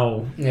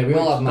wow! Yeah, we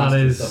all had masks That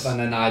and is- stuff, and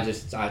then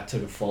I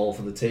took a fall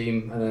for the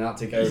team, and then had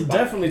to go He back.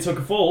 definitely took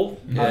a fall.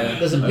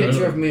 There's a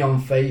picture of me on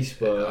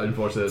Facebook.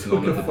 Unfortunately, there's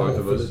none of the both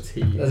of us.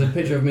 There's a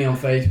picture of me on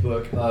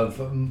Facebook of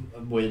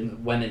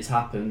when it's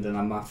happened,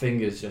 and my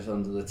finger's just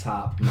under the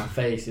tap. My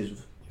face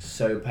is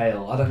so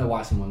pale. I don't know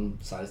why someone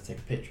decided to take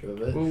a picture of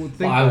it. Well, But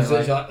think I was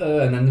about it, literally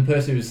like, and then the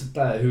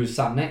person who was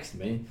sat next to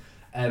me,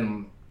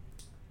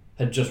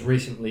 had just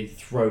recently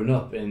thrown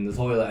up in the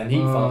toilet, and he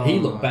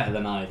looked better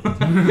than I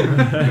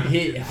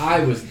did.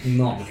 I was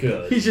not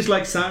good. He's just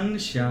like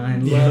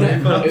sunshine. Yeah,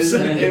 lollipops.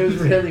 it was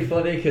really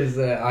funny because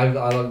I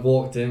like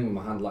walked in with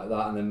my hand like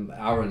that, and then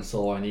Aaron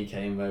saw and he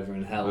came over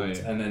and helped, Oh,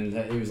 yeah. and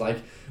then he was like,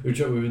 we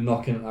were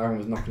knocking. Aaron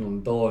was knocking on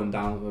the door, and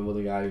down the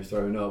other guy who was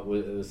throwing up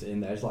was in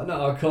there. He's like,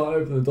 no, I can't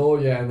open the door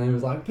yet, and then he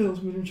was like, Bill's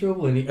been in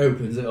trouble, and he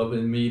opens it up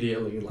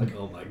immediately, like,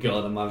 oh my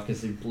god, and I can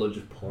see blood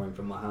just pouring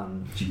from my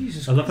hand.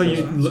 Jesus. I love how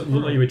you Christ. looked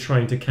like you were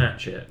trying to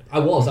catch it. I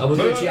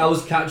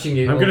was catching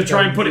it. I'm going to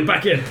try and put it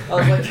back in. I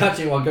was like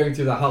catching it while going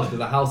through the house, because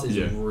the house is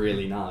Yeah.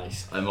 really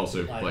nice. And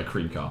also Like- like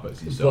cream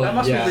carpets and But- stuff. That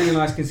must Yeah. be really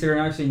nice considering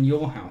I've seen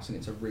your house and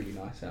it's a really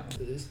nice house.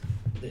 It's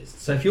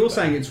So if you're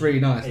saying it's really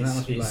nice, then that It's,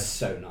 must be it's like.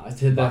 so nice. I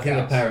think Like the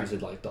house. parents are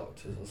like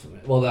doctors or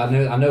something. Well,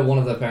 I know one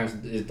of their parents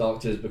is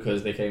doctors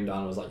because they came down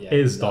and was like, yeah,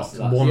 Is that's- doctors.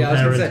 that's- One Yeah, I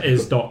was gonna parent say-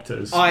 is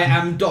doctors. I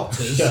am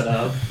doctors. Shut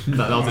up.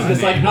 That was his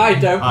It's like, name. I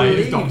don't I is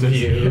believe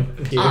doctors. you.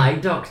 I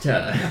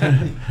doctor.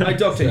 Hi,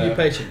 doctor, So- you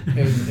patient.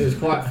 It was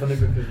quite funny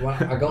because when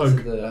I got to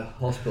the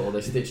hospital,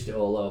 they stitched it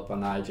all up,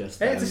 and I just.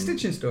 Hey, it's a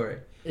stitching story.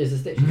 It's a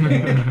stitching.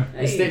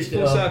 They stitched it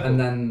full up, circle. and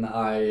then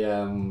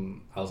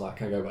I was like,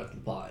 "Can I go back to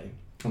the party?"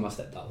 And my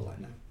stepdad was like,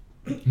 "No."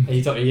 He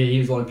was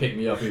the one who picked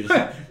me up. He was just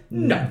like,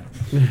 no.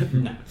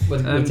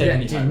 We're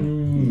taking you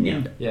home.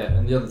 No. Yeah,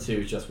 and the other two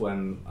was just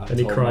when I And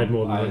he told cried my-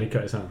 more than when he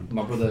cut his hand.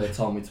 My brother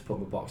told me to put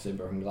my box in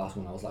broken glass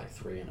when I was like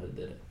 3 and I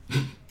did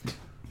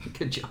it.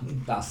 Good job.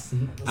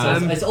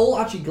 It's all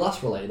actually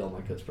glass related, all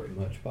my cuts pretty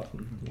much, apart from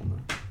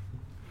one.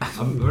 I've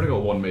only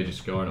got one major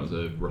scar, and it was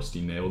a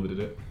rusty nail that did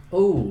it.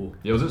 Oh.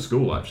 Yeah, it was at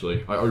school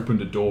actually. I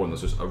opened a door and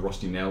there's just a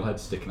rusty nail head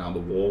sticking out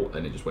of the wall,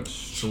 and it just went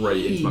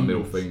straight into my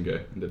middle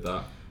finger and did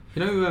that.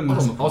 You know, I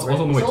was on the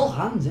It's way. all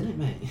hands, isn't it,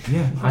 mate?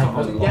 Yeah, I I have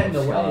was, a was lot getting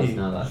of away. scars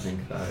now that I think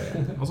about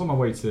it. I was on my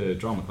way to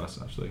drama class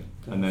actually,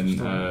 and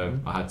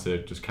then I had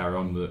to just carry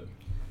on with it.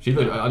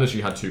 I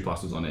literally had 2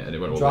 plasters on it, and it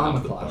went all the way down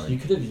Drama to the class. bone. You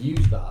could have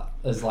used that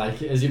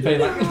as you pay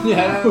like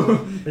yeah.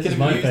 This is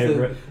my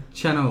favourite.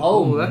 Channel.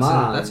 Oh, that's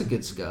man. that's a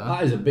good scar.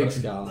 That is a big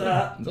scar.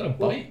 Is that a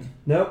bite?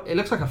 No, It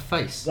looks like a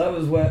face. that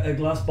was where a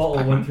glass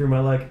bottle went through my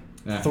leg.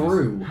 Yeah.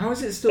 Through. How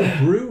is it still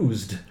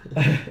bruised?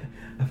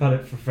 I've had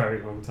it for a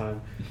very long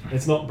time.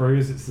 It's not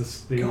bruised, it's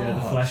the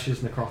flesh is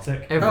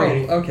necrotic.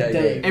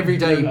 Every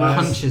day he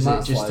Matt's- punches it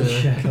Matt's just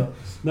like, to.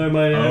 No,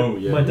 my Oh,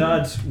 yeah. my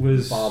dad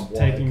was Barbed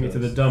wire taking me to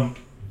the cuts. dump,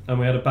 and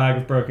we had a bag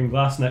of broken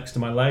glass next to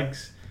my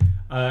legs,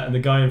 and the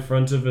guy in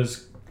front of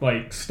us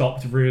like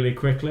stopped really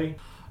quickly,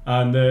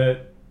 and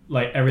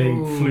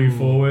everything flew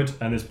forward,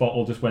 and this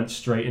bottle just went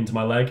straight into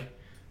my leg.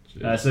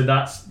 So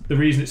that's the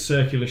reason it's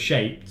circular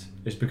shaped,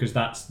 is because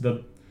that's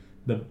the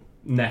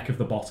neck of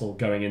the bottle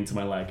going into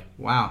my leg.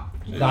 Wow.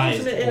 That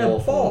Isn't is it in a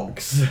awful.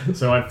 box?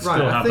 So I still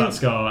I have think- that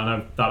scar,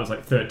 and that was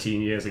like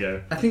 13 years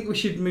ago. I think we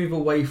should move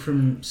away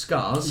from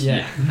scars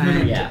Yeah.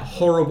 and Yeah.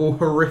 horrible,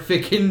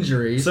 horrific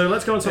injuries. So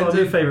let's go on to our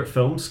new favourite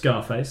film,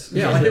 Scarface.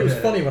 Yeah, like it was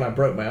funny when I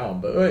broke my arm,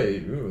 but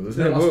wait, there's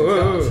no Whoa, lasting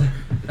whoa,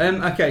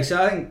 scars. Okay,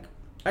 so I think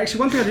actually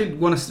one thing I did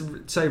want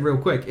to say real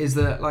quick is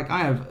that like I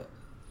have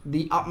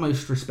the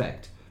utmost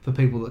respect for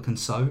people that can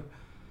sew.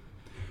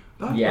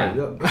 Yeah.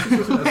 That's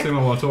the thing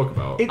I want to talk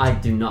about. It- I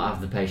do not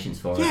have the patience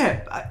for it. Yeah,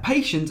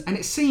 patience, and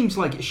it seems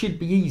like it should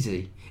be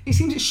easy. It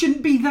seems it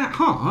shouldn't be that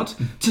hard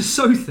to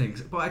sew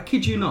things, but I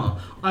kid you not,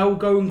 I will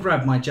go and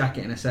grab my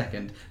jacket in a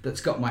second that's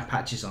got my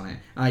patches on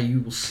it. You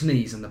will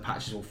sneeze and the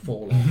patches will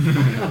fall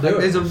off. Like,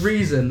 there's a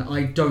reason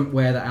I don't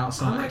wear that I'm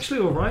outside.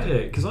 actually alright at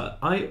it, because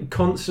I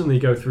constantly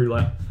go through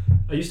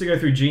I used to go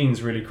through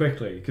jeans really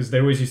quickly, because they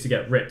always used to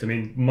get ripped. I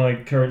mean, my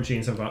current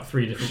jeans have about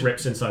 3 different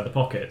rips inside the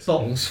pockets.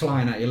 Bottles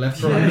flying at you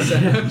left, right, and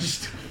centre.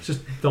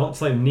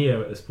 It's like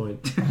Neo at this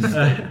point.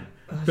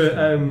 But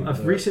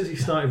I've recently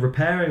started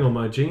repairing on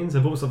my jeans. I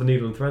bought myself a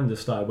needle and thread and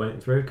just started waiting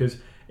through, because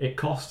it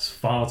costs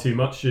far too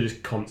much to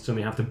just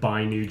constantly have to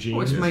buy new jeans.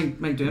 Always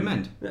make do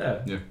amend.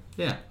 Yeah.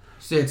 Yeah.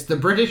 So it's the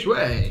British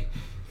way.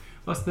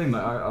 That's the thing.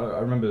 Like, I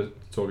remember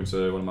talking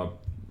to one of my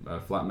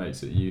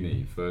flatmates at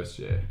uni first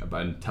year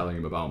and telling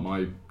him about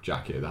my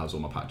jacket that has all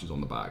my patches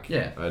on the back.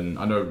 Yeah. And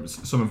I know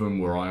some of them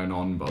were iron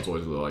on, but I was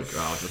always like,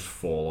 I'll just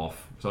fall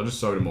off. So I just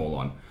sewed them all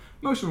on.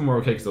 Most of them were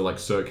okay because they're like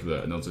circular,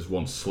 and there was this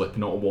one slip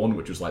knot one,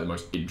 which was like the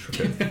most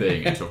intricate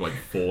thing. It took like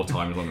 4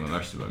 times longer than the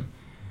rest of them.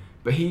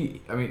 But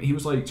he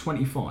was like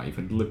 25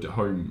 and lived at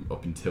home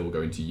up until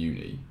going to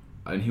uni.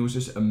 And he was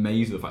just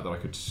amazed at the fact that I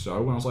could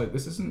sew, and I was like,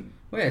 this isn't...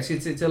 Well, yeah,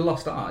 it's a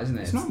lost art, isn't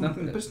it? It's not,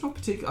 nothing but it's not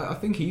particular. I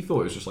think he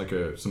thought it was just like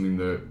something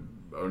that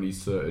only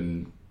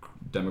certain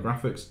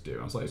demographics do.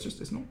 I was like,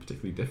 it's not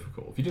particularly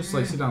difficult. If you just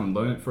like sit down and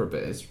learn it for a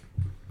bit, it's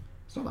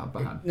not that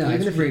bad. No,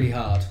 it's really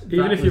hard. Even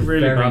That if you're was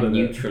really very bad at it.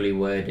 neutrally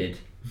worded.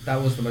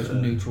 That was the most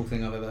neutral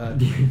thing I've ever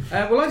heard.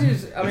 Well, I mean,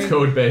 It's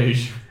code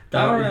beige.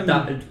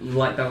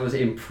 That was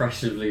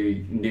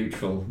impressively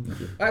neutral.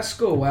 at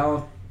school,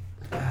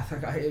 I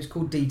think it was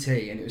called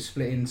DT, and it was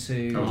split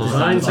into.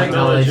 Design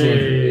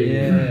technology.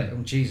 Yeah. Oh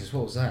Jesus,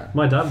 what was that?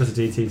 My dad was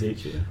a DT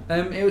teacher.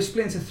 It was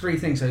split into 3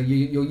 things. So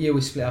your year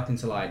was split up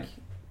into like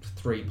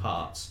 3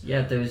 parts: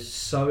 Yeah, there was.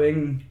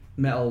 sewing,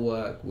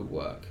 metalwork,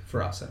 woodwork.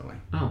 For us, anyway.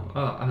 We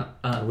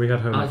had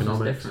home ours was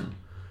economics. different.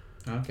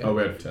 Okay. Oh,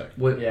 we had tech.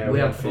 We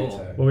had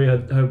 4. Well, we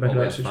had home Well,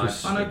 we economics, had which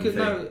was 5. I know.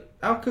 No,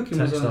 our cooking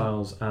was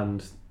textiles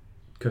and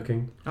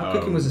cooking. our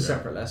cooking was a yeah.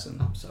 separate lesson.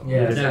 So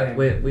Yeah, no, same.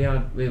 we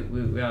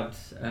had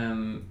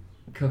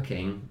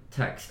cooking,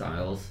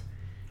 textiles,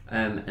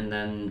 and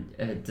then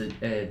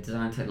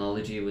design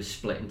technology was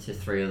split into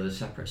 3 other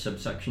separate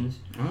subsections,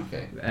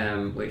 Okay.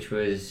 which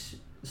was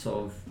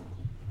sort of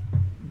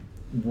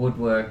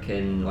woodwork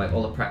and like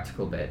all the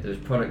practical bit. There was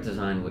product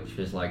design, which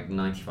was like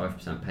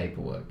 95%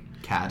 paperwork.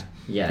 CAD.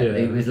 Yeah, Yeah.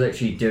 it was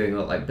literally doing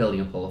like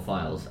building up all the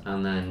files,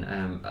 and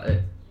then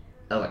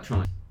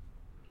electronics.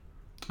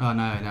 Oh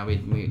no,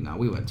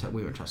 we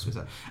weren't trusted with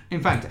that.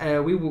 In fact,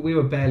 we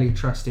were barely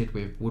trusted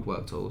with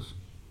woodwork tools.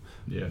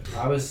 Yeah.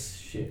 I was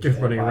shit. Just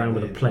running by around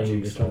with a the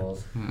plane,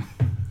 jigsaws. Yeah.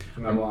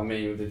 Remember what I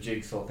mean with the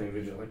jigsaw thing?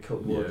 We just like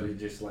cut wood, Yeah. we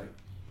just like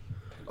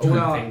Oh, cut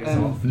well, fingers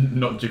um, off.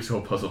 Not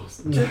jigsaw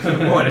puzzles.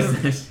 What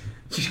is this?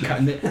 Just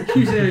cutting it,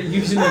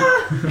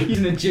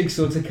 using a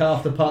jigsaw to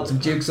carve the parts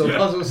of jigsaw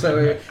puzzles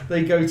so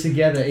they go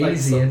together Like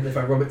easier. if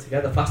I rub it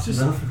together fast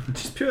enough.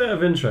 Just pure out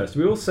of interest,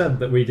 we all said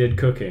that we did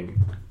cooking.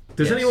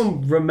 Does Yes.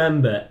 anyone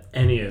remember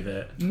any of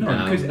it? No,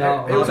 No. because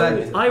No, it was I-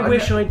 always- I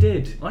wish I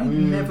did. I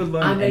never I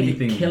learned made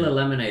anything. Killer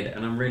Lemonade,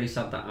 and I'm really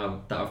sad that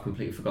I've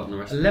completely forgotten the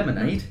rest. A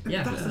lemonade?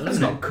 Yeah, That's- That's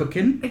not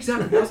cooking.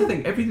 Exactly. That's the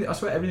thing. Everything. I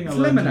swear, everything It's I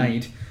learned.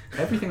 lemonade.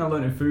 Everything I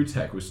learned in food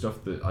tech was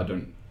stuff that I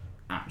don't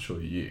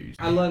actually use.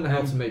 I learned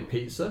how to make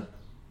pizza.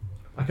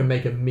 I can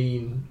make a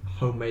mean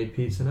homemade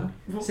pizza now.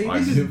 See, I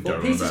this is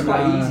don't Pizza's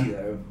remember. quite easy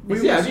though.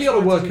 Yeah, you got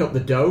to work up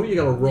the dough. You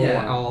got to roll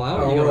Yeah. it all out.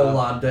 Or You roll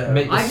got that dough.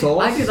 make the I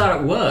sauce. do that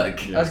at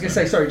work. Yeah, I was gonna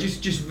say, sorry,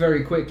 just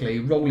very quickly.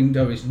 Rolling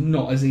dough is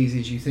not as easy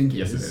as you think it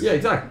Yes, it is. is. Yeah,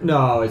 exactly.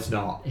 No, it's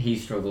not. He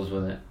struggles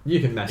with it. You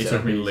can mess It it took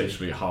up. me easy.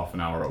 literally half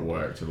an hour at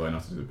work to learn how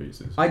to do the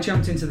pizzas. I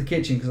jumped into the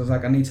kitchen because I was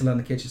like, I need to learn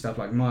the kitchen stuff.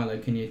 Like, Milo,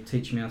 can you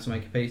teach me how to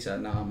make a pizza?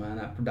 Nah, man,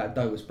 that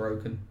dough was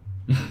broken.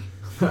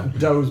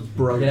 Dough's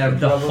broken. Yeah,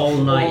 The whole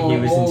night he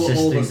was all the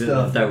insisting that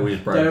stuff. the dough was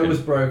broken. Dough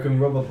was broken,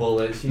 rubber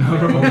bullets, you know,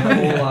 all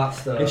that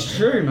stuff. It's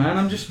true, man.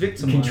 I'm just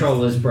victimised.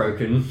 Controller's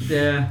broken.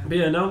 Yeah. But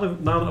yeah, now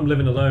that I'm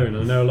living alone,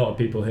 I know a lot of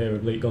people here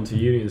have gone to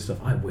uni and stuff.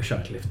 I wish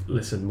I'd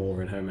listened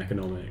more in home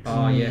economics.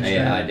 Oh, yeah.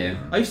 Yeah, I do.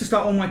 I used to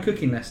start all my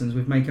cooking lessons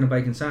with making a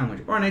bacon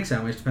sandwich or an egg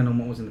sandwich, depending on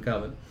what was in the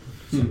cupboard.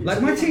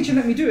 Like, my teacher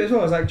let me do it as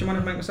well. I was like, do you mind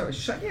if I make my sandwich?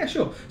 She's like, yeah,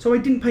 sure. So I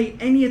didn't pay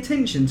any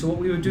attention to what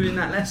we were doing in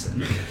that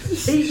lesson.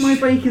 Eat my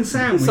bacon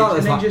sandwich So and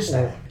it's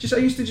then like, just I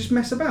used to just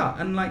mess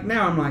about. And like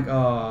now I'm like,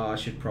 oh, I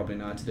should probably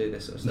know how to do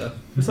this sort of stuff.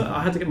 It's like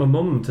I had to get my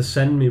mum to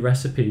send me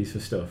recipes for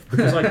stuff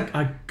because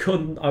I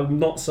couldn't. I'm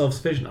not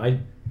self-sufficient.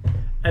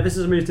 Ever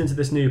since I moved into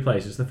this new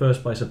place, it's the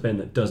first place I've been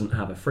that doesn't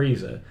have a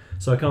freezer,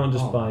 so I can't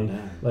just buy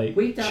like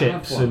We don't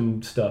chips have one.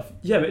 and stuff.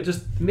 Yeah, but it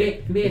just Me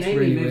and It's Amy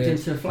really moved weird.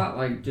 into a flat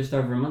like just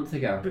over a month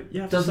ago. but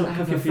you have to Doesn't start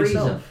have cooking a for freezer.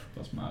 yourself.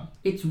 That's mad.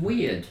 It's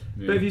weird.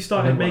 Yeah. But if you I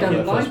started remember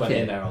making, when I first like went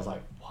it. in there, I was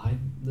like, why?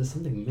 There's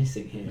something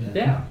missing here.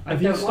 Yeah, I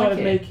have you don't started like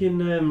it.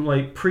 making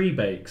like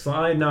pre-bakes? Like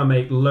I now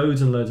make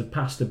loads and loads of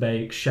pasta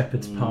bakes,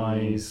 shepherd's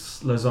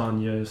pies,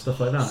 lasagna, stuff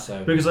like that.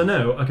 So Because I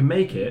know I can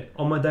make it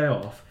on my day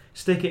off,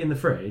 stick it in the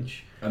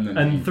fridge, then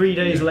and 3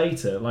 days yeah.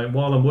 later, like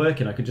while I'm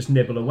working, I can just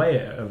nibble away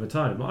at it over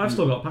time. Like, I've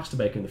still got pasta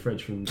bake in the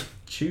fridge from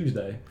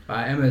Tuesday.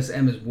 Emma's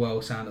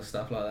well sound of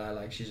stuff like that.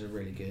 Like she's a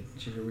really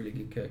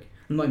good cook.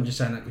 I'm not even just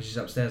saying that because she's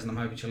upstairs and I'm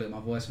hoping she'll hear my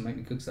voice and make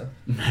me cook stuff.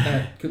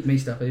 Cook me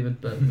stuff even,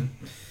 but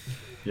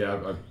Yeah,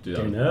 I do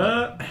that.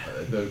 Dinner.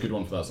 The good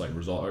one for that's like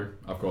risotto.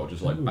 I've got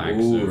just like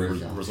bags Ooh, of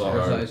risotto.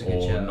 Risotto's a good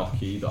or shout.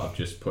 gnocchi that I've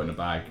just put in a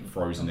bag,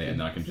 frozen it, and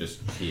then I can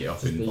just heat it up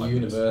Just in the 5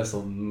 minutes.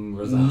 universal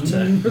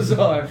risotto.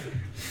 risotto.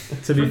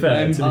 To be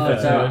fair,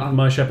 so,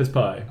 my shepherd's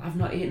pie. I've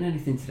not eaten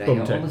anything today.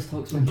 Bum All tick. this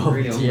talk's making me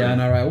really hungry. Yeah, I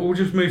know, right? We'll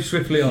just move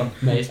swiftly on.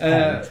 Mate,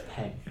 it's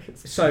peng.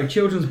 So,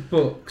 children's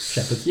books.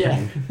 Shepherd's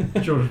Yeah.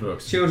 Children's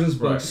books. Children's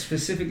Right. books,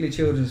 specifically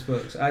children's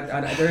books.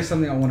 There is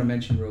something I want to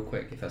mention real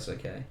quick, if that's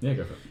okay. Yeah,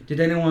 go for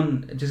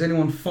it. Does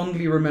anyone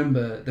fondly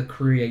remember the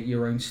Create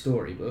Your Own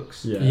Story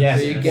books? Yeah. Yes,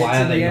 So you get why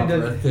to are they the end not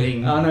of- a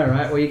thing? I know,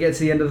 right? Well, you get to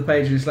the end of the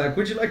page and it's like,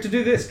 would you like to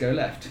do this? Go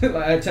left. Like,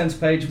 I turn to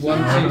page 1,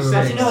 Yeah. 2, 6.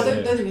 Actually, no, I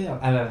don't think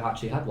I've ever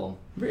actually had one.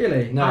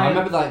 Really? No, I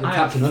remember like the I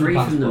Captain have 3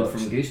 Underpants from them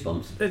books. from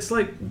Goosebumps. It's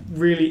like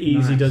really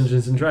easy Nice.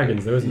 Dungeons and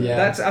Dragons, though, isn't it?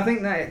 Yeah. I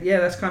think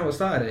that's kind of what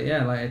started it.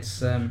 Yeah, like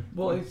it's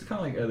Well, it's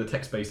kind of like the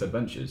text-based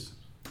adventures.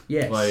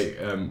 yes. Like,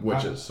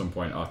 which at some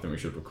point I think we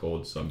should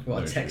record some. What, a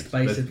notes.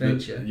 text-based There's-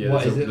 adventure? Yeah,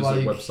 What there's, is it there's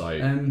like? a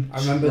website. I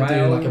remember doing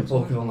Trail like a or book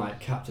something? on like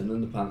Captain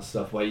Underpants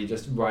stuff where you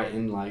just write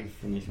in like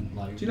funny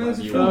like. Do you know there's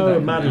a what film Oh, about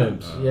that? Mad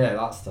Libs. Yeah,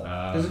 that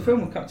stuff. There's a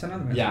film with Captain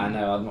Underpants. Yeah, I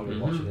know. I'm not going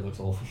to watch it. It looks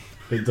awful.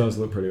 It does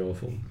look pretty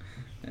awful.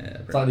 Yeah,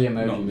 It's like the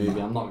Emoji Not-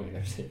 movie. I'm not going to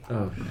go see it.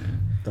 Oh,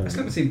 I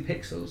still haven't seen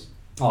Pixels.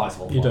 Oh, it's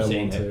awful. You don't I've seen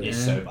want it. to. It's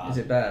Yeah. so bad. Is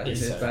it bad?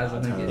 It's Is it so as bad as I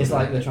bad. think it It's is?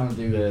 like they're trying to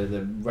do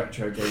the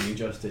retro gaming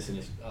justice, and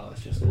it's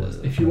just the worst.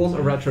 If you want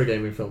a retro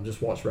gaming film,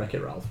 just watch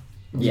Wreck-It Ralph.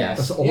 Yes.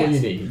 That's all you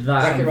need.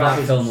 That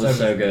film was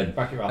so good.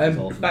 Wreck-It Ralph is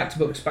awesome. Back to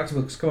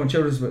books. Come on,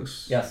 children's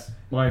books. Yes.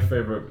 My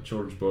favourite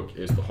children's book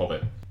is The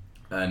Hobbit.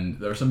 And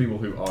there are some people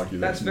who argue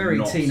that That's it's very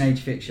not. teenage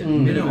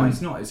fiction. You know, it's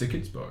not. It's a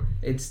kid's book.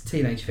 It's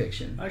teenage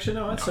fiction. Actually,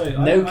 no, I'd say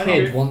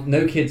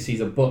No kid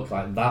sees a book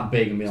like that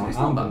big and be like, It's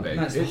not I'm that big.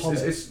 No, it's The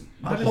Hobbit.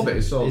 The Hobbit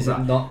is sort of Is it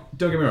that. not?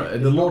 Don't get me wrong. The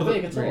It's Lord not of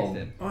the big at all.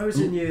 I was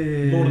in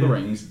year. Lord of the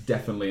Rings,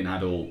 definitely an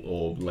adult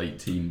or late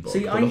teen book.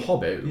 See, but I- The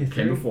Hobbit Yeah,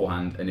 came true.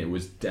 beforehand, and it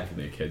was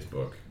definitely a kid's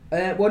book.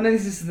 Well, no,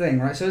 this is the thing,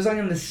 right? So as I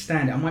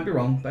understand it, I might be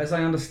wrong, but as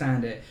I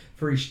understand it,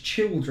 for his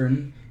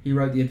children, he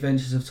wrote The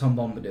Adventures of Tom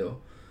Bombadil.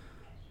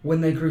 When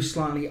they grew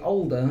slightly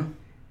older,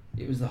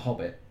 it was The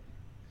Hobbit.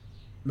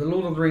 The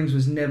Lord of the Rings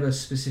was never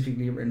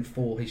specifically written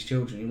for his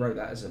children. He wrote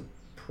that as a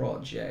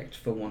project,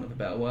 for want of a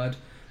better word,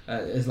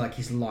 as like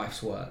his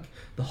life's work.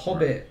 The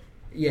Hobbit,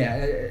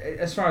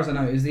 as far as I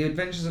know, is The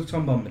Adventures of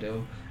Tom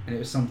Bombadil, and it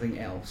was something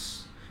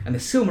else. And the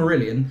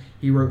Silmarillion,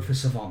 he wrote for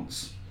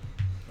savants.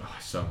 Oh,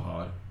 it's so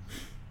hard.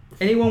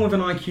 Anyone with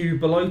an IQ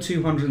below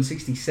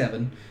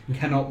 267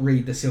 cannot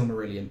read the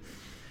Silmarillion.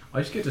 I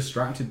just get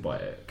distracted by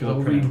it because I'll I'll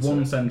read pronounce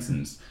one it.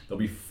 sentence. There'll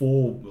be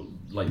 4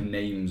 like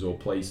names or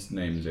place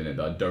names in it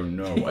that I don't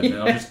know, and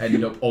then I'll just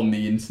end up on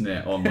the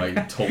internet on like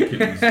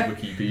Tolkien's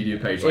Wikipedia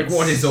page. Like,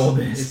 what is all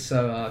It's this?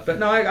 so hard. But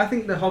no, I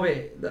think The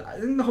Hobbit. I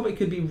think The Hobbit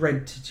could be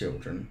read to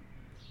children.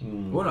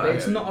 Well, no, But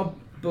it's not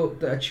a book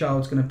that a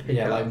child's going to pick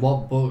Yeah, up. like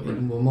what book? We're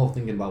more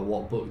thinking about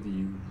what book do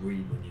you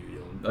read when you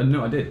were young?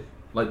 No, I did.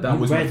 Like that You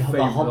was my read The favorite.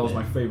 That Hobbit? was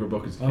my favorite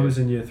book as a kid. I was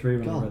in year 3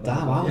 when I God read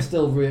damn, that. I was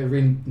still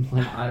reading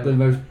like the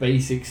most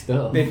basic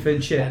stuff. Biff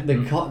and Chip.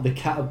 The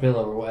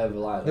caterpillar or whatever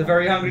like The that.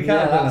 Very Hungry Yeah,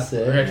 Caterpillar. that's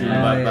it. Actually,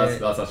 Yeah.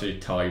 that's actually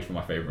tied for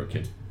my favorite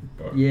kids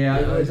book. Yeah,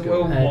 Yeah,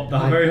 well, What,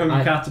 the Very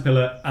Hungry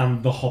Caterpillar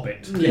and The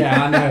Hobbit.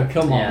 Yeah, I know.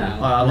 Come on. Yeah.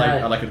 now.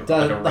 I like a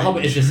The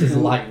Hobbit is range. just as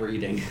light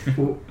reading.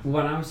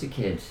 When I was a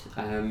kid,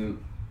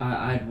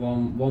 I had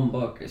one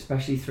book,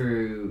 especially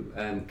through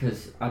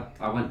because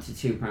I went to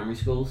 2 primary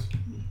schools,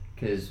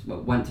 because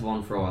went to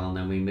one for a while and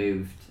then we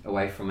moved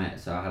away from it,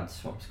 so I had to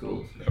swap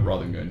schools.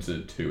 rather than going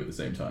to 2 at the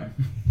same time.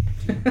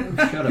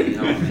 Shut up, you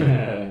know what I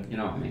mean? You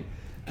know what I mean?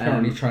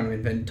 currently trying to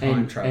invent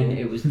time travel. And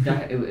it was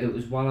it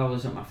was while I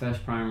was at my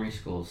first primary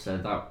school, so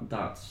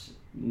that's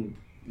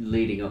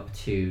leading up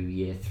to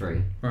year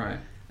 3. Right.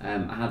 I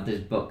had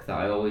this book that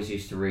I always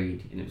used to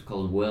read, and it was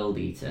called World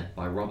Eater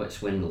by Robert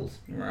Swindells.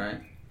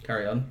 Right.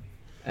 Carry on.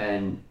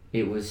 And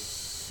it was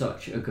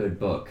such a good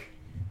book.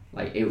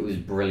 Like, it was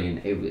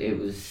brilliant. It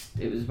was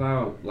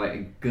about like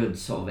a good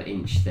sort of an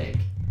inch thick.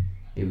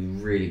 It was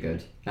really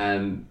good.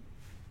 And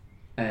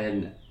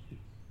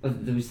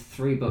there was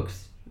 3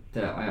 books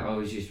that I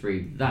always used to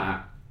read.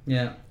 That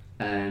Yeah.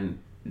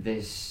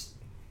 this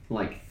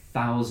like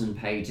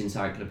 1,000-page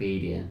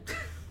encyclopedia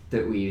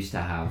that we used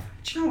to have,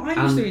 Do you know what?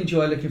 I used to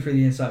enjoy looking through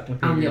the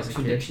encyclopedia and the as a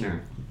Oxford kid. Dictionary.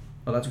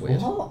 Oh, that's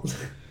weird. What?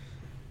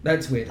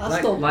 That's weird.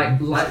 That's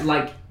Like, not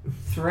Like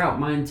throughout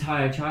my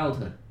entire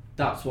childhood,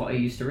 that's what I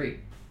used to read,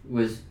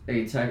 was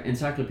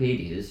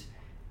encyclopedias,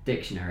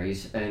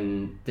 dictionaries,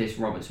 and this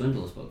Robert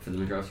Swindells book for the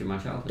majority of my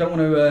childhood. don't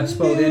want to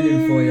spoil the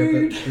ending for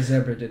you, but the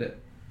zebra did it.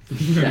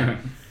 Yeah.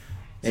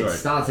 It Sorry.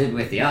 started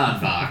with the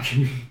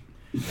aardvark.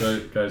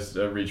 Guys,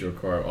 read your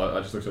quote.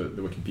 I just looked at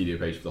the Wikipedia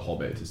page for The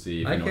Hobbit to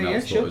see if Okay, anyone yeah,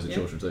 else thought sure, it was a yeah.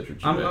 children's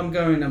literature.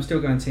 I'm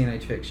still going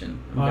teenage fiction.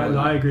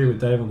 I agree with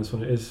Dave on this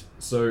one. It is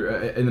So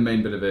in the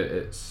main bit of it,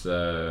 it's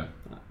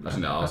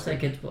actually no, That's a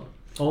kid's book.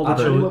 all the,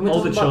 Actually, when we're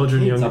all the talking about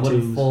children, kids, I young would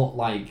have teens. thought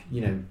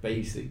like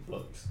basic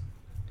books.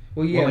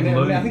 Well, yeah, Well, like I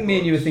learning think me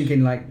and you were books.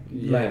 thinking like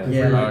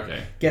Yeah.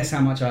 okay. guess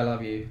how much I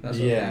love you. That's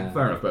Yeah.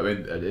 Fair enough, but I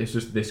mean, it's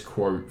just this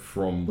quote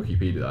from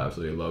Wikipedia that I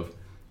absolutely love.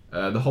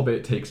 The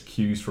Hobbit takes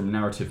cues from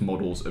narrative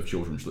models of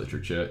children's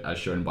literature, as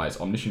shown by its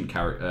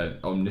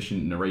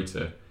omniscient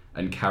narrator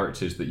and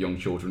characters that young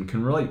children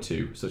can relate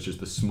to, such as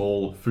the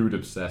small,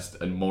 food-obsessed,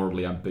 and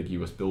morally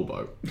ambiguous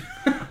Bilbo.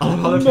 I love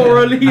how they're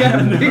Morally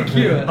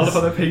ambiguous. I love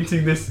how they're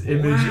painting this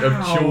image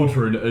Wow. of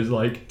children as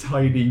like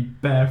tiny,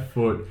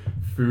 barefoot,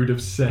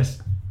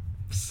 food-obsessed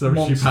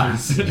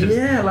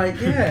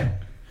sociopaths. Yeah.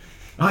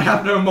 I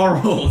have no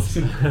morals.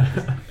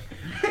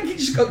 You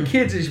just got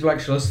kids and you're like,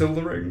 shall I steal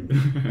the ring?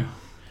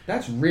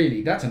 That's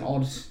an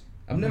odd.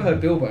 I've never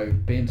heard Bilbo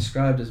being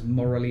described as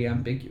morally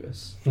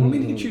ambiguous. I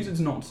mean, he chooses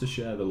not to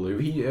share the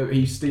loot.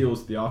 He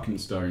steals the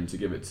Arkenstone to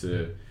give it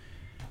to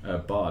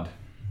Bard,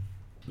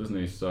 doesn't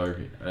he? So,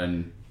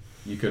 and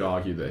you could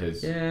argue that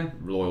his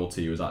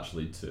loyalty was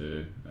actually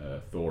to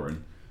Thorin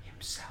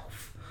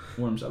Himself.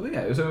 or himself.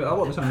 Yeah, so a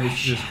lot of the time he's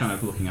just kind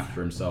of looking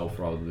after himself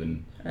rather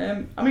than.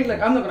 I mean,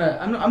 like, I'm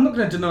not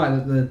gonna deny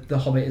that the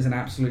Hobbit is an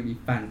absolutely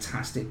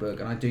fantastic book,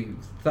 and I do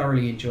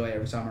thoroughly enjoy it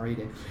every time I read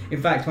it.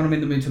 In fact, when I'm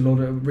in the mood to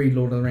read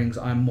Lord of the Rings,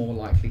 I'm more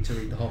likely to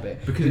read The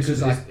Hobbit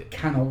because I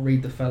cannot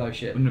read The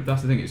Fellowship.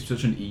 That's the thing. It's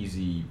such an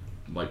easy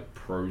like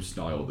prose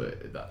style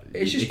that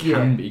It's just-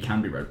 it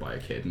can be read by a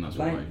kid, and that's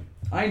Like, why.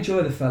 I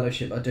enjoy The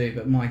Fellowship, I do,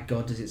 but my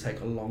God, does it take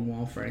a long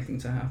while for anything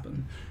to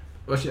happen?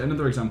 Well, actually,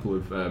 another example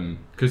of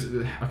because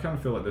I kind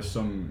of feel like there's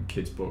some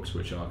kids' books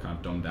which are kind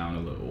of dumbed down a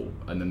little,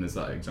 and then there's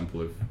that example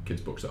of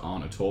kids' books that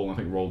aren't at all. And I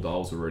think Roald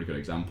Dahl's a really good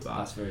example of that.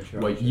 That's very true.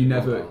 Like you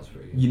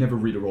never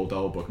read a Roald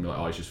Dahl book and be like,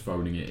 oh, he's just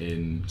phoning it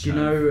in. Do you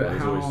kind of, know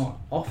there's how always-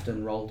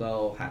 often Roald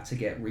Dahl had to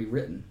get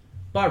rewritten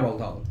by Roald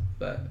Dahl?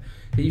 But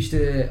he used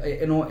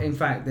to. In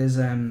fact, there's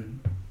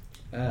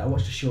I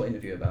watched a short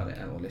interview about it,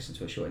 or listened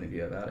to a short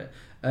interview about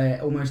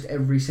it. Almost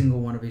every single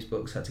one of his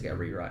books had to get a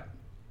rewrite.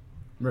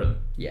 Really?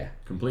 Yeah.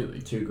 Completely.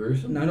 Too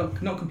gruesome. No,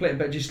 not completely,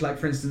 but just like,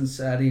 for instance,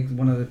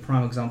 one of the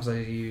prime examples I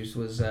used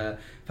was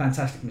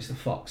Fantastic Mr.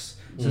 Fox.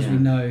 So as we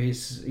know,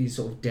 his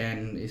sort of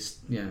den is,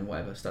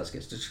 whatever,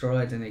 gets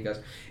destroyed, and he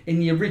goes, in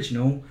the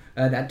original,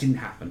 that didn't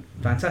happen.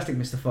 Fantastic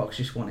Mr. Fox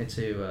just wanted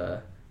to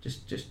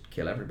just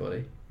kill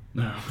everybody.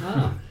 No.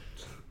 Ah,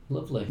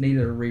 lovely.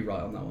 Needed a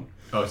rewrite on that one.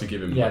 Oh, to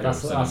give him Yeah, like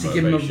that's- a that's-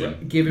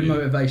 To give him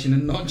motivation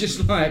and not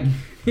just like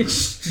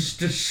it's just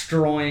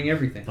destroying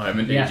everything. I'm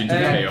an Yeah, agent of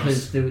chaos.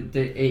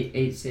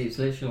 because it's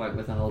literally like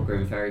with the whole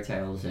Grimm fairy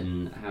tales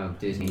and how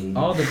Disney.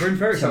 Oh, the Grimm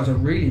fairy tales are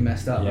really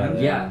messed up, Yeah,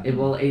 man. Yeah,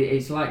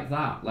 it's like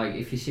that. Like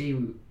if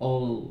you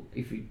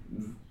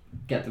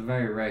get the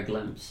very rare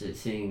glimpse at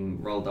seeing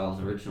Roald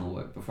Dahl's original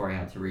work before he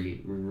had to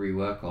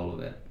rework all of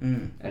it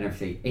and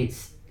everything,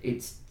 it's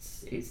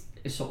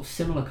a sort of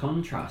similar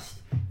contrast.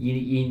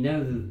 You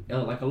know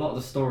that, like a lot of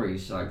the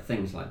stories, like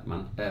things like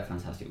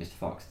Fantastic Mr.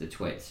 Fox, the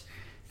Twits,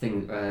 the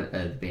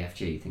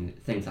BFG,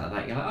 things like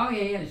that. You're like, oh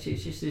yeah, it's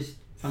just this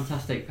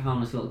fantastic,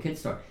 harmless little kid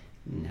story.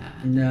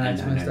 No,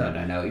 it's messed up.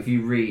 No. If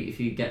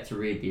you get to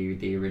read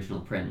the original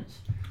Prince,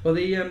 Well,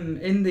 the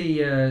in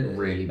the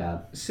really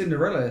bad.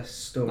 Cinderella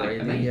story,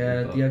 Like,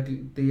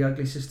 amazing the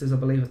ugly sisters, I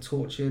believe, are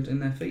tortured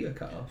and their feet are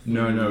cut off.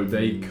 No,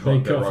 they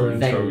cut their cut own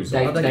their toes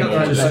They off. cut cut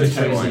their those toes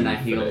toes off. and their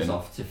Fit heels in.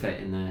 off to fit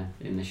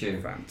in the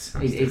shoe.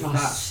 Fantastic. It's that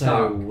so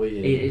stark.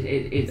 weird.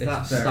 It's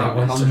that very stark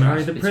wants to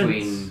marry contrast the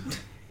between.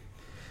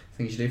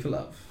 Things you do for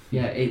love.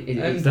 Yeah,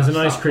 it's There's that an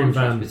ice stark cream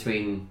contrast van.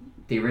 between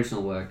the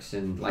original works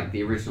and like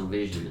the original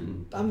vision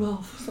and. I'm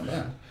off. It's not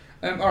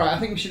bad. All right, I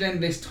think we should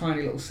end this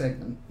tiny little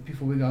segment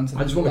before we go on to the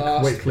I just want to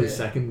last quickly bit.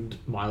 second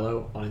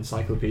Milo on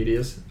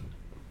encyclopedias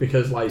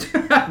because, like,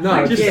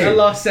 no, Just a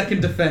last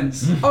second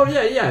defence. oh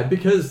yeah,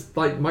 because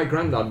like my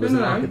granddad was No.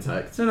 an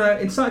architect. No,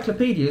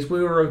 encyclopedias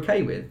we were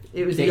okay with.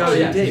 It was the Oh,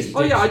 yeah. OCD.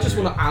 Oh yeah, I just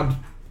want to add.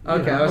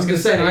 Okay, you know, I was I'm going to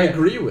just saying say I yeah.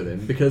 agree with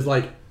him because,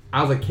 like,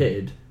 as a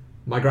kid,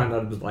 my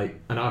granddad was like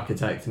an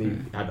architect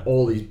and he had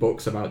all these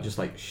books about just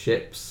like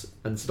ships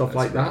and stuff That's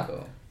like really that.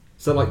 cool.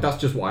 So like that's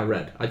just what I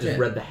read. I just Yeah.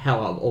 read the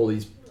hell out of all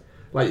these.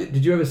 Like,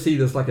 did you ever see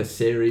there's like a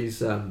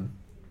series of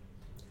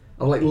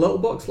like little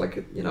books, like,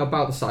 you know,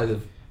 about the size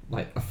of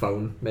like a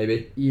phone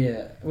maybe?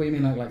 Yeah. What do you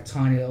mean, like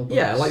tiny little books?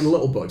 Yeah, like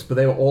little books, but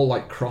they were all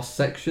like cross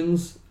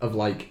sections of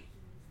like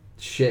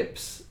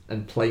ships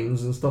and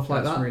planes and stuff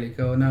like That's that. really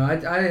cool. No, I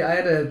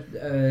had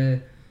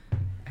a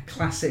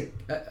classic,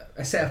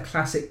 a set of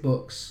classic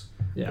books,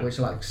 Yeah, which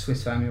are like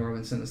Swiss Family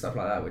Robinson and stuff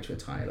like that, which were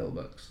tiny little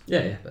books.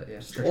 yeah. But yeah,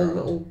 Just Treasure all Island.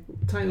 little,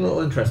 tiny little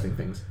interesting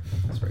things.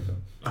 That's pretty cool.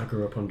 I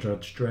grew up on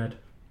Judge Dredd.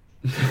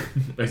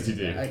 Yes, you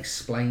do. That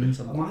explains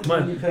a Am lot. I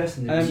the only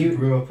person who You-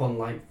 grew up on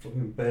like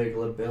fucking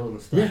Burglar Bill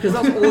and stuff? Yeah, because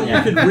that's all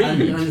you could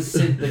read. And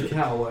Sid the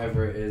Cat or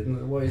whatever it is.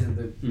 What is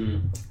it?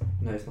 Mm.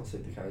 No, it's not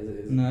Sid the Cat, is it?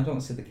 Is it? No, I don't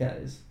want to see the cat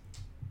is.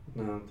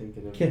 No, I'm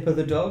thinking of. Kipper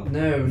the dog?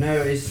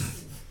 No,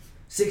 it's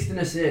Sixteen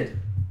a Sid.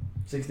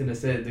 Sixteen a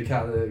Sid, the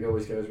cat that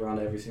always goes around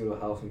every single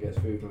house and gets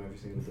food from every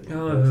single thing.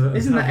 Oh,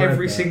 Isn't that I've read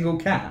every that. single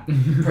cat?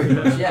 Pretty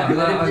much,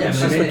 yeah. it's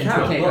just a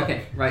cat.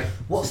 Okay, right.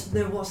 We're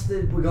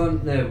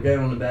going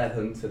on a bear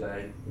hunt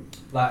today.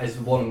 That is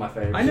one of my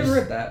favourites. I never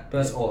read that, but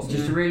It's awesome.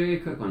 Just a really, really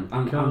quick one.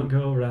 Can't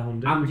go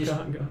around it. I'm we just-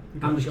 can't go. we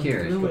I'm can't just go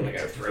curious. through Gonna it.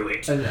 go through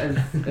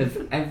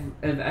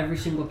it. Of every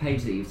single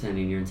page that you've turned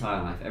in your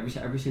entire life,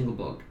 every single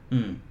book,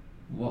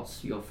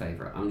 what's your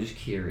favourite? I'm just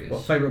curious.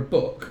 What, favourite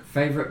book?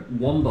 Favourite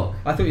one book?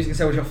 I thought you was going to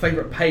say what's your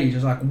favourite page. I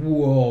was like,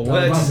 whoa,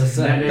 I was about to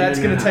say. that's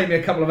No, going no. to take me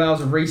a couple of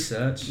hours of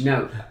research.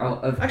 No,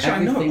 of Actually,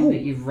 I know. everything Oh. that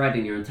you've read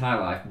in your entire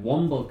life,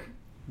 one book.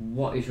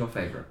 What is your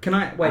favourite? Can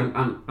I, wait,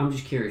 I'm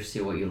just curious to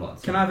see what you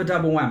like. can I have a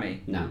double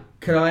whammy? No,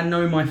 Could I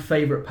know my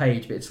favourite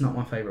page, but it's not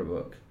my favourite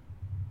book?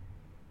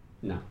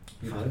 no.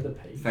 You've heard the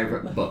page.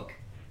 Favourite book.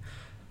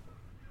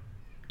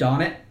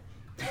 Darn it.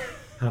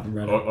 Haven't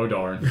read it. Oh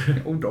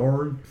darn. Oh,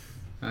 darn.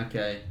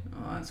 Okay.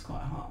 Oh, that's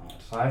quite hard.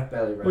 I've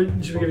barely read. Well,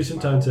 any should we give you books some in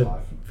my time whole to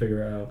life.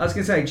 figure it out? I was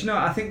going to say, do you know,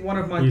 I think one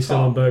of my Are you still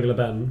on top... Burglar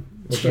Ben?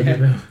 Or Yeah, Burglar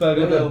Bill?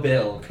 Burglar Little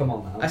Bill. Bill, come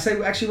on now. I say,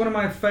 actually, one of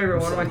my I'm top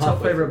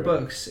halfway favourite through it.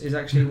 books is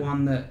actually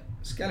one that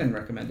Skellen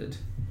recommended.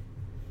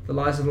 The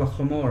Lies of Loch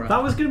Gomorrah.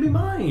 That was going to be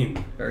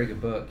mine. Very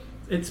good book.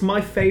 It's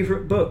my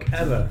favourite book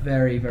ever.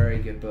 Very, very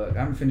good book. I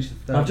haven't finished the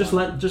third I've just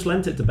one.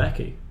 lent it to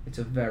Becky It's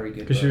a very good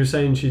because book. she was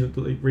saying she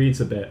like, reads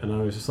a bit, and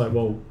I was just like,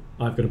 well,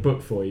 I've got a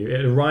book for you.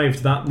 It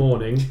arrived that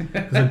morning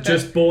because I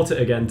just bought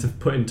it again to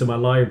put into my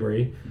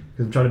library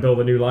because I'm trying to build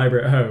a new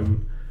library at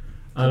home.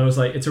 And I was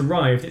like, it's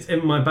arrived, it's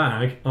in my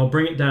bag, I'll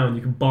bring it down,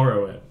 you can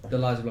borrow it. The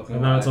Lies of Loch And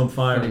Gomorrah. now it's on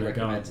fire I fully in the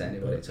recommend garden. to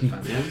anybody. It's a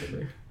fantastic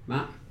book.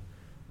 Matt?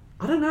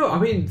 I don't know. I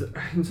mean,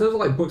 in terms of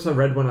like books I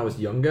read when I was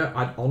younger,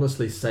 I'd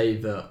honestly say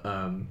that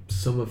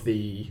some of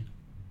the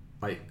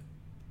like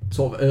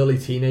sort of early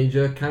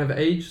teenager kind of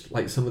age,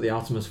 like some of the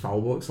Artemis Fowl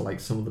books, are like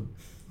some of the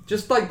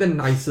just like the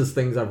nicest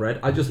things I've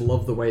read. I just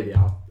love the way the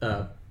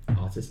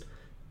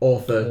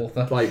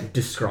author like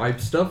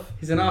describes stuff.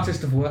 He's an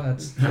artist of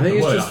words. I think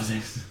it's Word just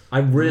artist. I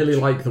really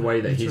like the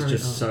way that he's Literary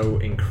just so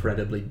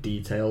incredibly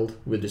detailed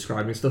with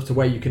describing stuff to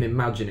where you can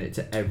imagine it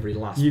to every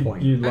last You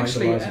point. like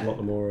Actually, the Lies of Loch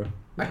Gomorrah.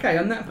 Okay,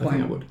 on that I think I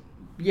point, would.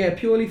 yeah,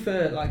 purely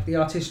for like the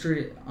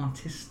artistry.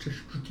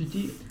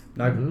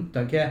 No, Mhm.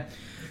 don't care.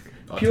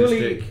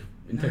 Purely- Artistic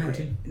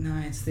integrity. No,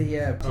 it's the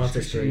artistry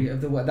Artistry.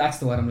 of the word. That's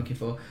the word I'm looking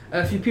for.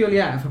 If you're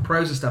purely out for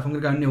prose stuff, I'm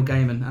gonna go Neil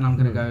Gaiman, and I'm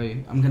gonna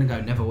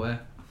go Neverwhere.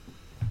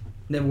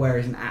 Neverwhere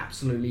is an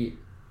absolutely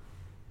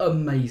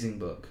amazing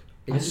book.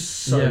 It's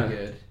so yeah.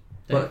 good.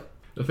 But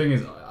The thing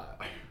is,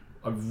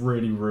 I've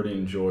really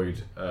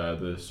enjoyed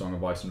the Song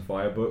of Ice and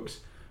Fire books,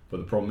 but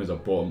the problem is I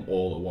bought them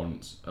all at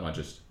once and I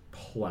just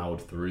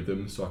plowed through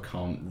them, so I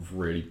can't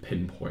really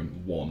pinpoint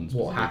one. What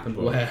specific happened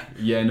book. where?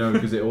 Yeah, no,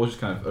 because it all just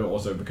kind of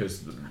also because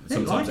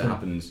sometimes like it them.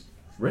 happens.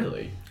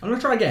 Really, I'm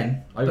gonna try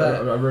again. I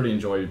But really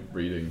enjoy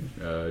reading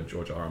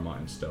George R. R.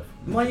 Martin stuff.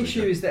 my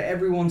issue is that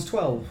everyone's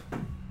 12.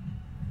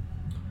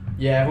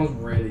 Yeah,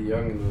 everyone's really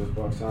young in those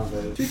books, aren't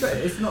they? To be fair,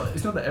 it's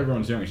not that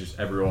everyone's young. It's just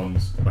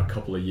everyone's a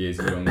couple of years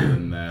younger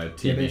than their but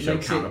TV it show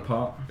makes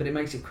counterpart. But it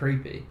makes it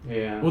creepy.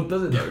 Yeah. Well,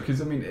 does it though?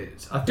 Because I mean, I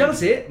think,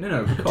 Does it?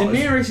 No, because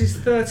Daenerys is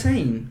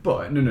 13.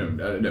 But no.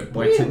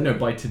 Really?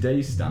 By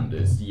today's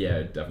standards, yeah,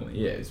 it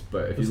definitely is.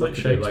 But if you It's look like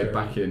at it like Shakespeare.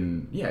 back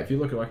in if you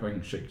look at like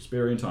in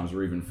Shakespearean times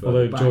or even further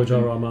Although back, George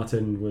R.R.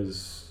 Martin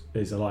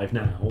is alive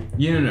now.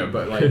 Yeah, no,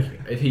 but like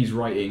if he's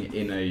writing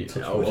in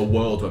a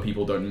world where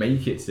people don't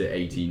make it to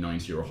 80,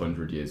 90 or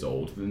 100 years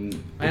old, then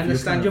I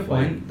understand your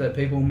point that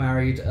people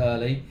married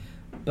early,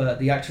 but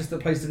the actress that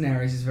plays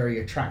Daenerys is very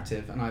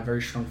attractive, and I have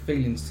very strong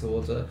feelings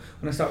towards her.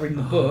 When I start reading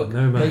the book,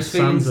 no, man, those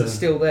feelings Sansa. are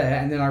still there,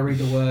 and then I read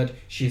the word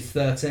she's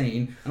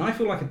 13, and I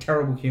feel like a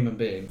terrible human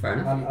being. Fair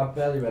enough. I've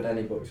barely read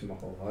any books in my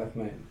whole life,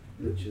 mate.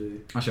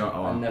 Literally. Actually,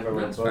 I never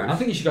read That's books. fair I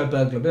think you should go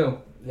Burglar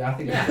Bill. Yeah, I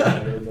think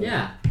Yeah.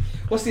 Yeah.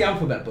 What's the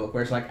alphabet book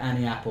where it's like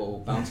Annie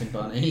Apple, Bouncing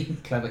Bunny,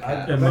 Clever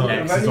Cat? Yeah, I've Mark. only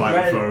Exercise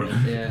read-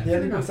 phone. Yeah. The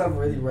only books I've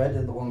really read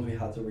are the ones we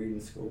had to read in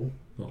school.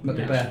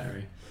 Macbeth.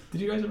 Dictionary.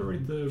 Did you guys ever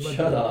read the Red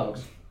Shut Wall up.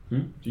 books?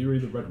 Do you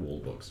read the Red Wall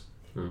books?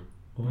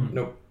 What?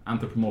 Nope.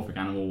 Anthropomorphic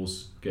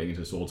animals getting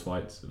into sword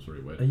fights. It was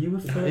really Are weird. you a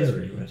That is furry?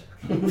 really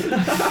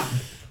weird.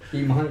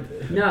 You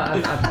might be. No,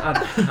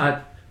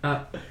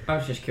 I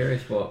was just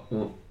curious what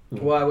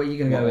Why? What are you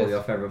going to what go was with?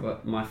 your favourite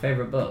book? My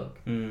favourite book,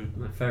 Mm,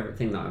 my favourite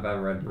thing that I've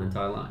ever read in my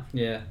entire life.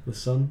 yeah. The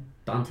Sun?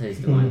 Dante's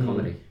Divine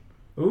Comedy.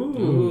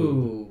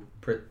 Ooh,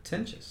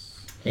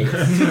 pretentious. It's,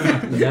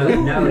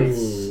 no,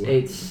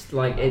 it's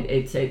like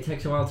it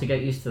takes a while to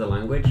get used to the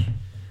language,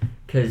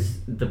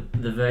 because the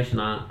version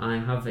I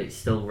have, it's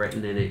still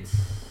written in its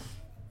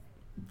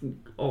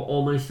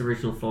almost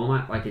original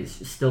format. Like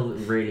it's still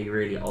really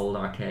really old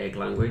archaic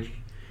language,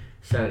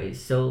 so it's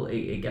still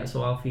it gets a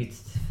while for you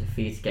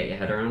to get your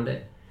head around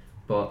it.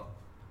 But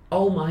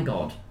oh my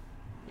god,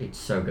 it's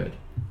so good.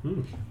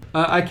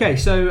 Okay,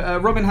 so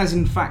Robin has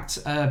in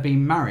fact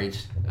been married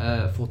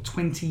for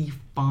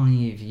 25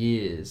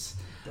 years,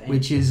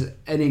 which is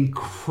an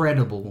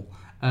incredible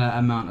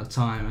amount of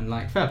time, and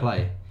like fair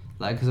play,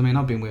 like because I mean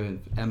I've been with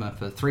Emma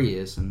for 3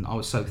 years, and I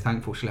was so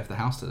thankful she left the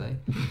house today.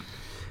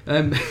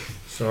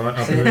 It's alright,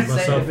 I've been with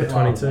myself for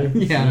 22.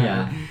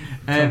 Yeah.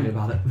 Tell me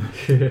about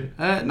it.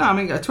 No, I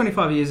mean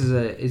 25 years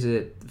is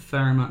a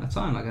fair amount of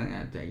time. Like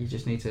I think you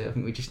just need to. I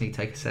think we just need to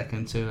take a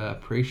second to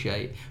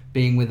appreciate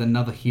being with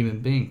another human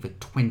being for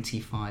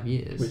 25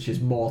 years, Which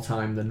is more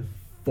time than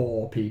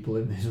 4 people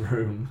in this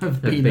room.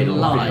 have been been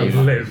alive.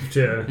 alive. Lived,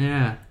 yeah.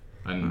 Yeah.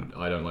 And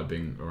I don't like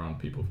being around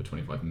people for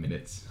 25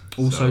 minutes.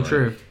 Also So,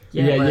 true.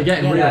 Yeah, but- you're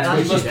getting real that's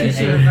twitchy just because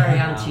then. you're a very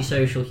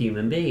antisocial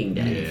human being,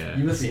 Dave. Yeah.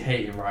 You must be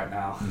hating right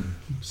now.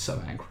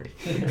 So angry.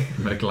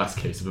 I'm a glass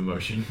case of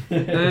emotion.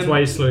 That's why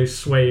you're slowly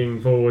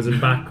swaying forwards and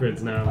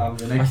backwards now.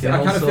 The I next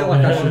kind of feel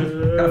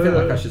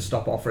like I should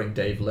stop offering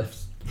Dave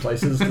lifts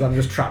places because I'm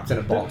just trapped in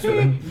a box with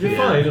him. You're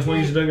fine, as long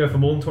as you don't go for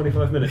more than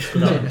 25 minutes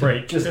without a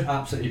break. just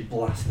absolutely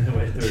blasting their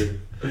way through.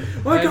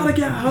 I gotta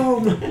get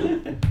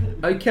home.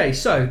 Okay,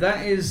 so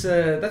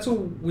that's all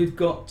we've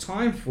got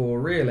time for,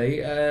 really.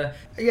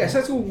 Yes,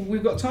 that's all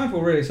we've got time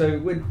for, really. So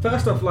we'd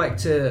first off like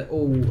to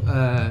all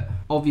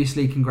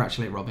obviously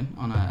congratulate Robin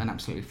on an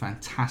absolutely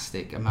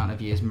fantastic amount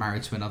of years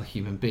married to another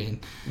human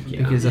being,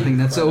 because I think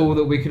that's all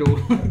that we could all.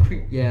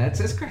 Yeah,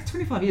 it's great.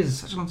 25 years is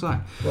such a long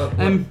time. Well,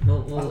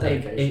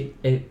 That's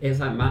it's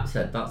like Matt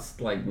said,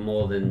 that's like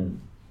more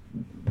than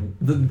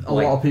A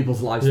lot of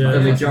people's lives. Yeah. the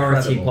That's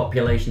majority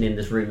population in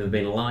this room have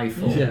been alive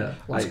for. Yeah,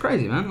 That's like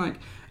crazy, man. Like,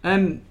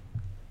 and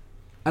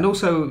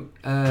also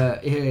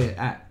here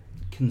at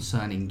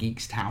Concerning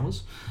Geeks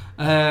Towers,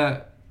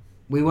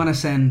 we want to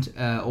send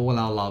all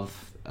our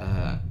love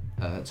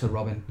to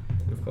Robin.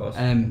 Of course.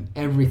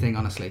 Everything,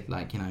 honestly,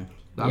 like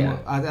Yeah.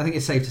 I think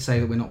it's safe to say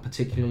that we're not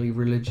particularly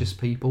religious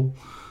people.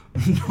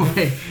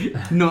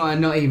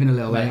 not even a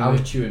little Mate, bit. I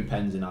was chewing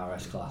pens in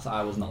RS class.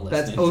 I was not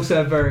listening. That's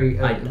also very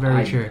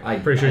true.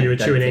 I'm Pretty sure you were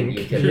don't chewing think ink.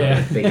 You could Yeah.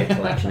 have a bigger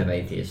collection of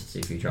atheists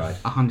if you tried.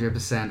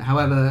 100%.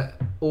 However,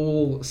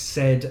 all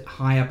said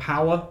higher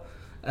power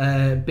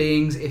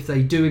beings, if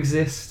they do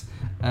exist,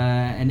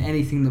 and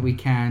anything that we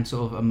can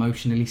sort of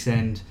emotionally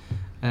send,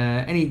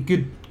 any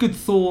good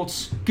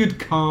thoughts, good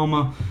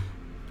karma,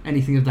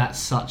 anything of that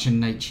such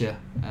in nature,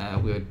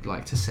 we would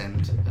like to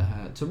send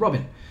to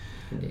Robin.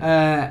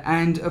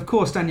 And of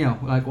course, Danielle,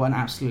 like what an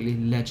absolutely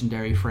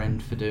legendary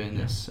friend for doing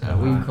this.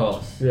 Of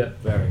course. Yeah.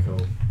 Very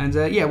cool. And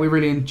we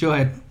really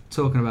enjoyed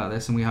talking about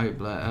this, and we hope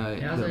that,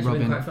 Yeah, that it's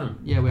Robin. been quite fun.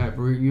 Yeah, we hope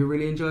you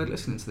really enjoyed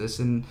listening to this.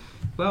 And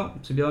well,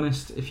 to be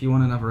honest, if you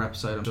want another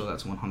episode, I'm sure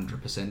that's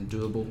 100%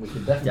 doable. We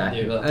could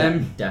definitely do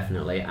that.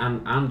 Definitely,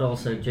 and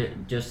also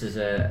just as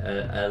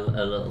a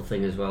little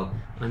thing as well,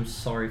 I'm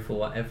sorry for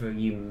whatever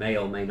you may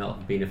or may not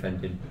have been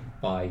offended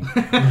by.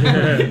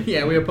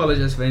 Yeah, we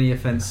apologise for any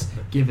offence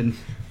given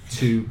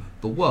to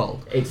the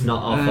world. It's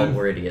not our fault,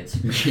 we're idiots.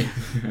 Yeah,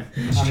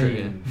 that's true.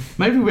 Yeah.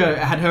 Maybe if we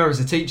had her as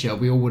a teacher,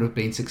 we all would have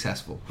been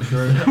successful.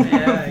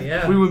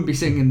 yeah. We wouldn't be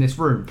sitting in this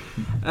room.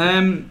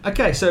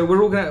 Okay, so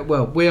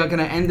we are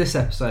gonna end this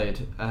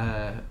episode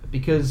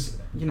because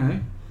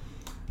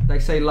They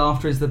say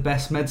laughter is the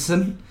best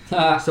medicine.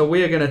 So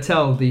we are going to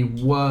tell the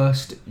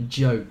worst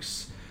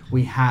jokes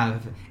we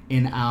have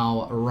in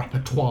our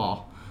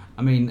repertoire.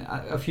 I mean,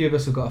 a few of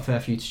us have got a fair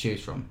few to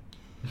choose from.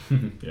 Yeah.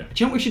 Do you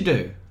know what we should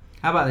do?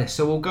 How about this?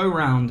 So we'll go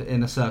round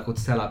in a circle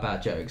to tell our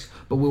bad jokes,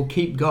 but we'll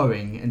keep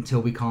going until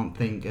we can't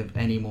think of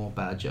any more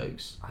bad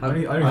jokes. I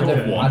only I got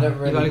don't one.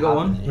 really You've only got have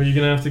one? any. Well, you're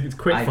gonna have to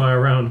quick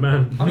fire round,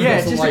 man.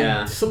 Yeah, some, just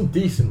like- some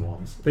decent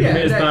ones. Think of Yeah,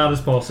 it as no- bad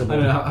as I possible.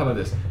 don't know, how about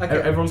this?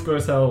 Okay. Everyone's got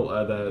to tell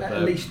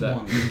At least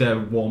one. their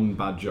one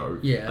bad joke,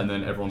 Yeah. and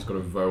then everyone's got to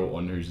vote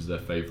on who's their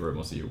favourite.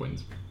 We'll see who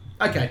wins.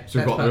 Okay. So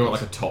we've that's got like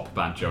perfect. a top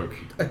bad joke.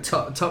 a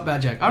top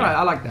bad joke. All right,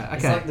 I like that.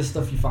 It's Okay. like the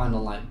stuff you find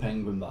on like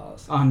penguin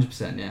bars.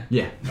 100%, yeah.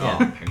 Yeah.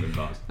 Oh, penguin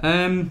bars.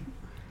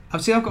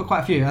 I've got quite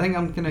a few. I think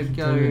I'm gonna Turn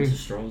go. into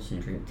straws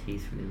and drink tea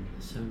through them.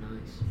 It's so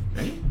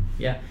nice.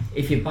 Yeah,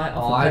 if you bite Oh,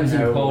 off I the opposing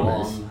know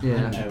corners, one. Yeah.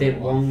 I know dip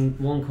one.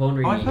 one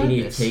corner I've in heard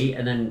your this. tea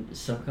and then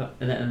suck up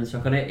and then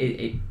suck on it.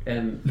 It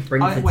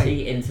brings the wait.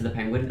 tea into the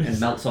penguin and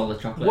melts all the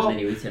chocolate, What? and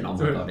then you eat it. And oh my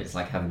Sorry. god, it's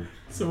like heaven.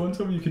 So one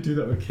time you could do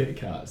that with Kit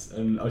Kats,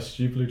 and I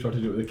stupidly tried to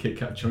do it with a Kit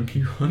Kat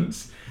chunky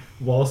once,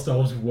 whilst I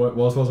was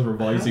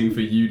revising for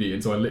uni,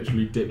 and so I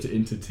literally dipped it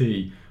into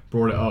tea,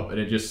 brought it up, and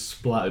it just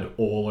splattered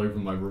all over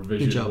my Good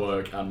revision job.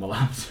 work and my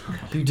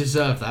laptop. You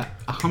deserve that.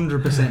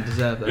 100%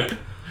 deserve that.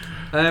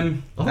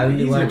 Only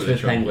easy works with a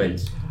with chunky.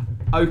 penguins.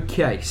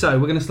 Okay, so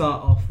we're gonna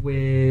start off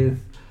with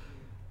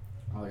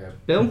I'll go.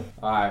 Bill.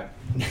 Alright.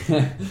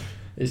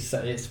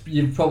 it's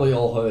you've probably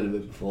all heard of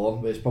it before,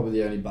 but it's probably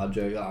the only bad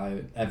joke that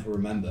I ever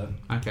remember.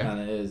 Okay.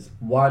 And it is,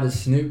 why does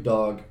Snoop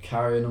Dogg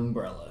carry an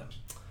umbrella?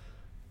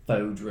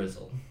 Faux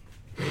drizzle.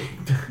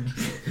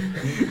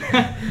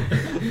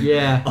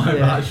 Yeah. I've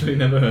yeah. actually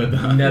never heard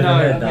that. Never No,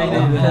 heard me that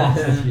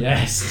neither. one.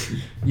 Yes.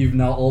 You've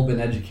now all been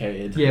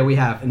educated Yeah, we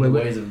have. in the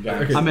We're- ways of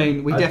gang. Okay. I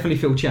mean, we I- definitely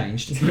feel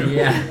changed.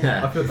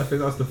 Yeah, I think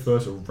that's the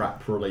first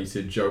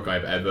rap-related joke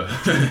I've ever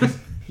heard.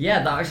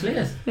 yeah, that actually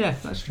is. Yeah,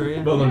 that's true.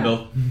 Yeah. Well done, Yeah.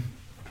 Bill.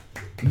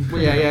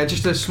 Well, yeah.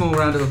 Just a small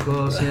round of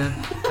applause. Yeah.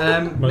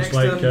 Much Next,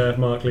 like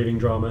Mark leading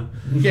drama.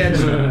 yeah.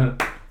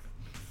 just-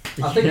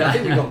 I think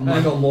we got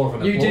more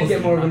of an you applause did get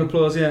than more of that. an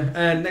applause.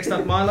 Yeah. Next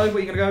up, Milo. What are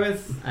you gonna go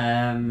with?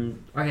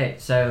 Okay,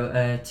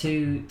 so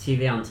two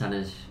TV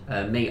antennas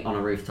meet on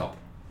a rooftop.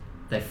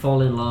 They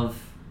fall in love,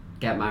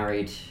 get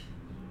married.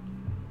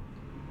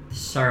 The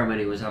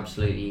ceremony was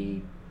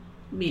absolutely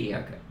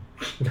mediocre,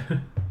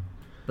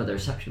 but the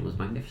reception was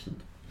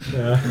magnificent.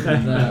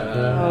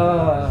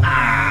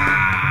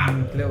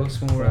 Little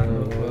small round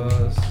of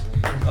applause.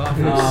 Oh,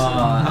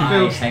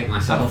 I hate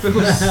myself. I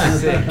feel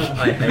sick.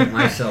 I hate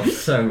myself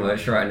so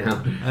much right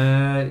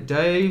now.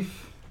 Dave.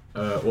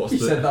 What's He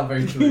the said that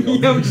very truly.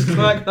 Yeah, I'm just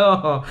like,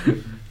 oh.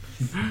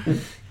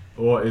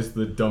 what is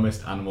the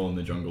dumbest animal in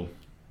the jungle?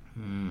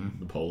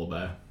 The polar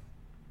bear.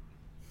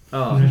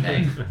 Oh,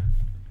 okay.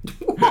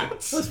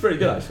 That's pretty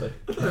good, actually.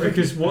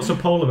 Because what's a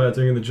polar bear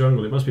doing in the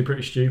jungle? It must be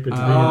pretty stupid to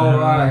be Oh, there.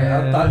 right.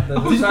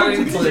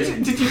 Yeah.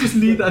 Did you just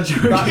need that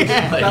joke?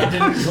 that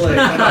didn't click.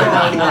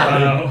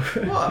 Wow.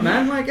 What,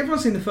 man? Like,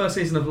 everyone's seen the first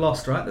season of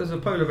Lost, right? There's a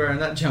polar bear in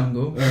that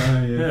jungle.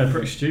 Yeah,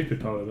 pretty stupid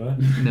polar bear.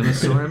 Never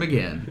saw him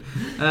again.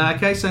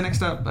 Okay, so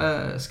next up,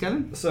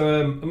 Skellen.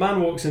 So a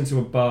man walks into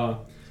a bar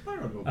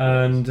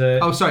and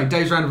Oh, sorry,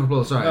 Dave's round of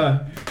applause, sorry.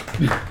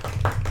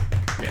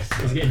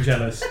 yes, he's getting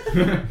jealous.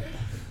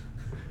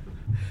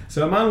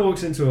 So a man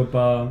walks into a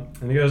bar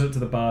and he goes up to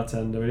the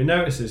bartender and he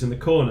notices in the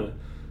corner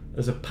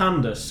there's a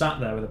panda sat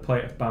there with a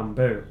plate of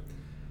bamboo.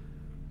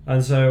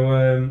 And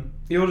so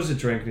he orders a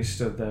drink and he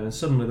stood there, and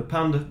suddenly the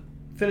panda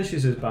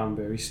finishes his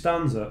bamboo, he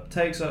stands up,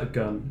 takes out a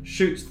gun,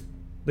 shoots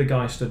the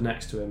guy stood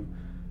next to him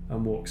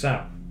and walks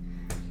out.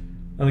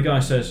 And the guy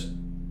says,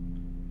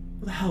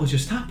 "What the hell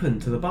just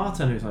happened?" to the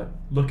bartender. He's like,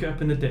 "Look it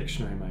up in the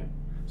dictionary, mate."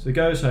 So he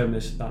goes home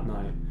that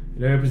night,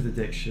 he opens the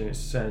dictionary, it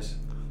says,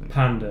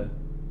 "Panda,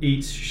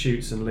 eats,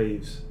 shoots and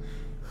leaves."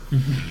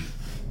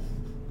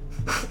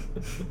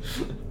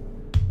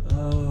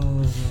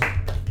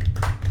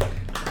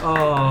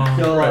 Oh.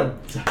 God.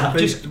 I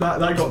think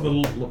that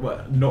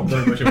got not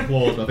very much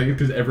applause, but I think it's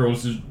because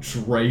everyone's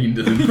just trained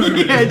at the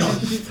moment. Yeah,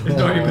 It's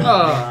not even-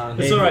 Oh.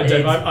 It's alright,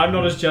 Dave, I'm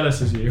not as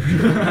jealous as you.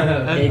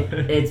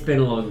 It's been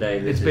a long day.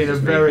 It's This is been a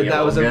just very. making it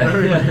That was a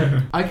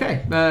longer. very.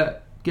 Okay.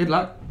 Good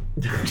luck.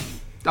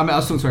 I mean,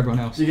 I'll talk to everyone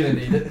else. You're gonna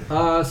need it.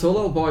 So a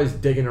little boy's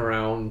digging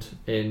around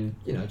in,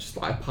 just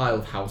like a pile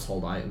of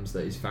household items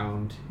that he's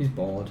found. He's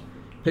bored.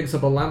 Picks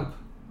up a lamp,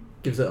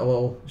 gives it a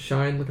little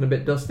shine, looking a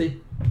bit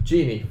dusty.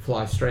 Genie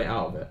flies straight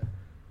out of it.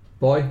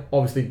 Boy,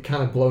 obviously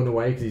kind of blown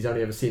away because he's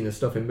only ever seen this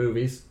stuff in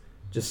movies,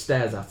 just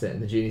stares at it,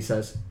 and the genie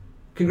says,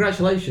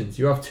 "Congratulations,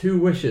 you have 2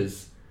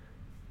 wishes."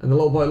 And the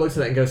little boy looks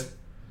at it and goes,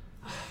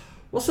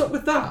 "What's up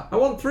with that? I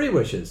want 3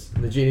 wishes."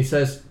 And the genie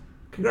says,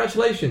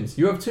 "Congratulations,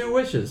 you have 2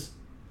 wishes."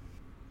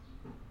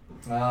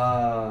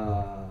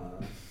 That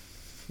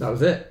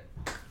was it.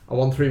 I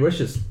won 3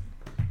 wishes.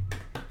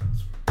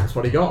 That's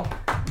what he got.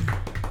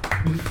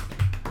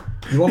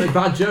 You wanted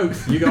bad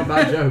jokes. You got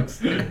bad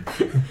jokes.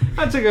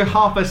 I took a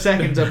half a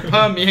second to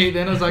permeate.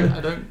 Then I was like,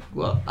 I don't.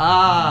 What?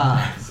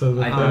 Ah. So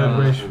the third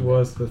wish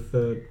was the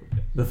third.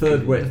 The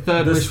third wish. The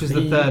third wish was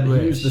the third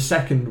wish. He used the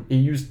second. He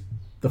used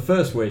the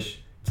first wish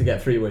to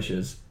get 3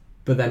 wishes,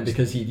 but then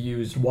because he'd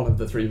used one of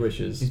the 3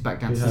 wishes, He's back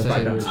down He to has the back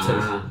second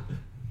down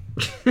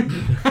wish.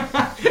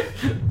 to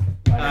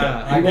I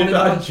I did wanted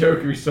that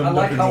joke we summed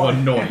like up in how-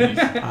 one noise.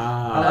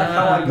 I like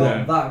how I got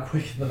Yeah. that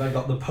quicker than I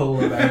got the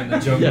polar bear in the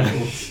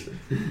jungle.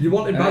 you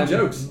wanted bad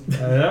jokes.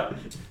 Yeah.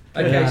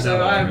 Okay, Yeah, so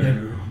no,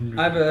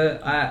 I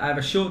have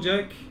a short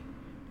joke,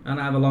 and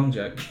I have a long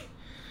joke.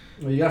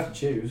 Well, you have to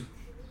choose.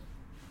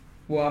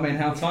 Well, I mean,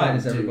 how tired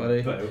is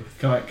everybody? Can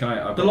I? I've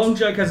The got- long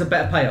joke has a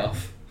better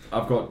payoff.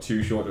 I've got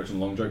 2 short jokes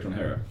and a long joke. Do you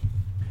want to hear it?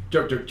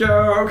 Joke, joke,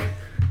 joke.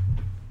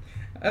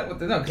 No,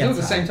 because at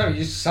the same time you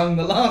just sung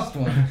the last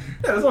one. Yeah,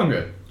 that's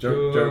longer.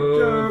 Joke,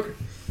 joke, joke.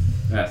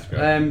 That's good.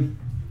 Okay,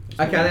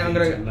 I think I'm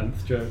gonna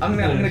Length joke. I'm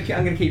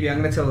gonna keep you. I'm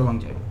gonna tell the long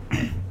joke.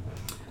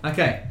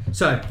 Okay,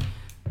 so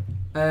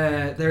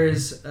there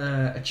is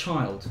a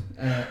child,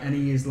 and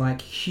he is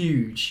like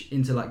huge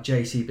into like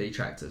JCB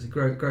tractors. He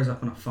grows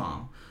up on a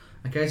farm.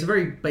 Okay, it's a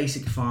very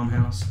basic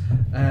farmhouse.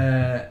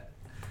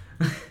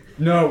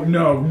 No.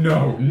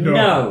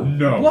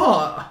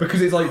 What?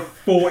 Because it's like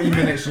 40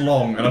 minutes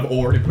long and I've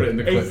already put it in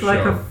the clip It's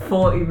like show. a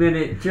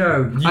 40-minute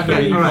joke.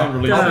 Okay, you alright. can't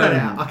release I'll it. cut it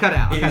out. I'll cut it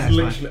out. It is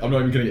literally, I'm not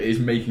even kidding, it is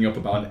making up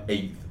about an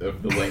 1/8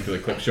 of the length of the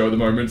clip show at the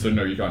moment, so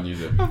no, you can't use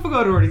it. I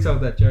forgot I already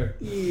told that joke.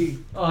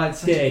 Oh, It's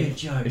such a good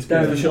joke. It's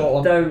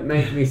good. Don't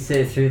make me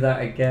sit through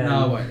that again.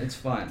 No, I won't. It's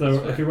fine. So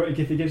It's fine.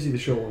 if he gives you the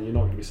short one, you're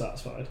not going to be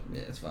satisfied. Yeah,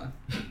 it's fine.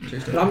 True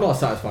But story. I'm not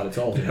satisfied at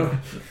all.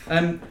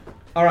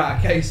 All right.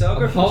 Okay, so I'll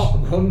go I'm for hot.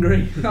 I'm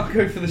hungry. I'll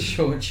go for the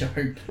short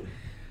joke.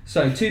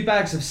 So 2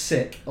 bags of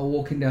sick are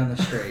walking down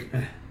the street.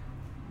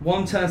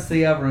 One turns to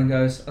the other and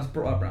goes, "I was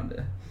brought up round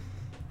here."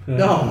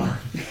 No.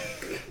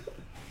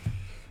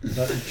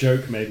 That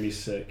joke made me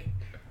sick.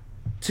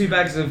 2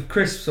 bags of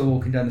crisps are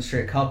walking down the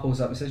street. A car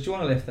pulls up and says, "Do you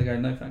want a lift?" They go,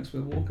 "No, thanks.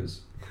 We're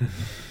walkers."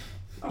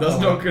 That's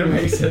not going to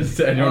make sense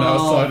to anyone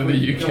outside of the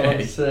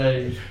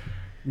UK.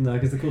 No,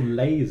 because they're called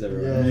Lays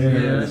everywhere.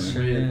 Yeah, that's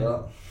true, weird. yeah.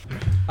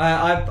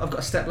 That. I've got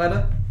a step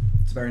ladder.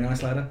 It's a very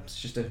nice ladder. It's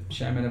just a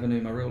shame I never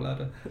knew my real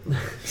ladder.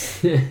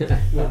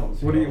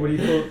 What do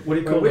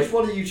you call Which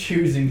one are you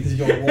choosing? Because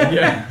you got one.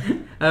 Yeah.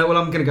 Well,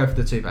 I'm going to go for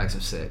the 2 bags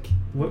of sick.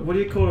 What do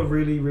you call a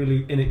really,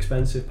 really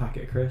inexpensive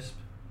packet of crisp?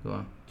 Go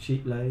on.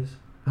 Cheap Lays.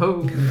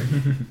 Oh.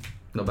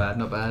 Not bad,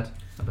 not bad.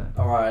 Not bad.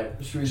 Alright,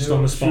 should we Just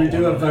on the spot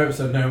do a one. vote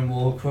so no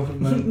more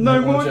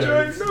No more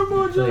jokes, no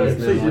more jokes. Please,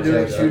 no Should more we do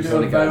jokes. should we do a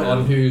Wanna go vote on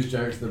down. whose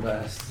joke's the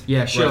best?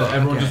 Yeah, sure. Right,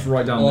 everyone okay. just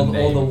write down All the the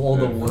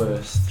name.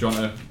 worst. Do you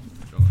want to...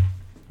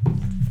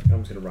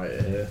 I'm just gonna write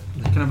it here.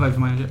 Can I vote for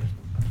my own joke?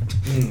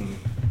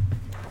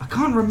 I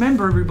can't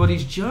remember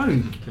everybody's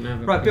joke. Can I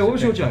have a Right, Bill, what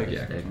was your piece of joke?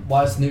 paper, Steve?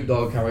 Why is Snoop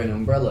Dogg carrying an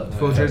umbrella?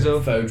 Faux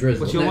drizzle. Faux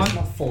drizzle. What's your No, one? it's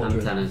not faux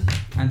drizzle. Antennas.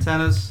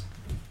 Antennas.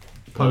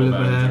 Chloe with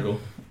her hair.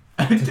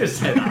 Just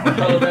say that.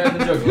 Polar bear in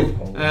the jungle.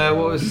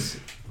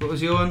 What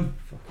was your one?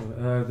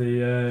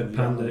 The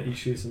panda eats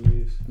shoots and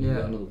leaves. Yeah.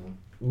 Another one.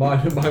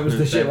 Mine was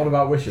the shit one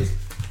about wishes.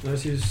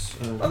 Let's use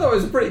I thought it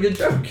was a pretty good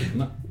joke.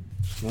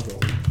 another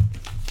one.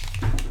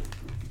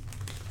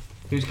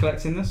 Who's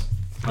collecting this?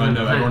 No,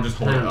 everyone just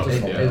hold it up.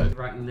 Is Yeah.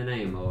 writing the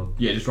name or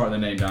Yeah, just write their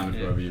name down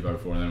whoever you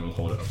vote for, and then we'll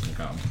hold it up and we'll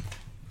count them.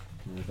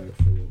 I vote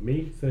for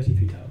me,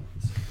 33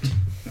 talents.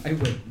 I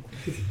win.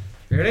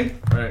 You ready?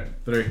 Right,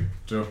 3,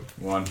 2,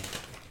 1.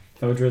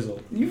 Faux drizzle.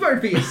 You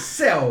vote for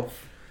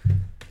yourself.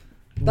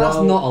 That's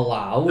Well- not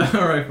allowed.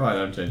 Alright, fine,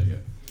 I'm changing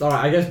it.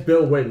 Alright, I guess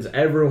Bill wins.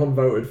 Everyone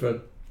voted for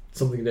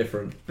something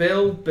different.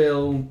 Bill.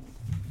 Bill.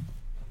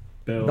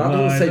 That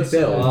doesn't say that's-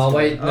 Bill. Oh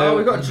wait, no. Oh,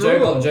 we got a Joe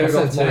draw. got, Joe That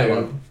got says two.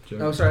 Milo.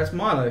 Oh, sorry, that's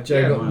Milo. Joe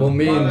Yeah, got, well,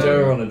 me and Milo.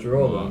 Joe are on a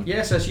draw then.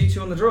 Yes, that's you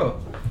 2 on the draw.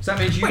 So that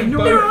means you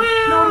both.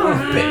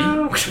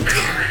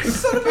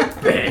 Son of a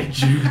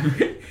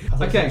bitch!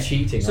 Okay,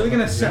 cheating. So we're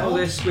going to settle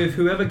this with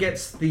whoever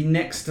gets the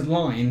next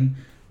line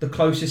the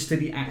closest to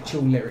the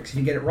actual lyrics. If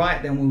you get it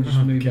right, then we'll just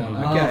move on.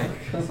 Okay.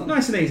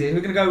 Nice and easy.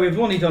 We're going to go with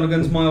Lonnie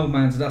Donegan's My Old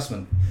Man's a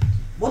Dustman.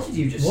 What did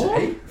you just What?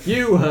 say?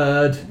 You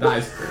heard. That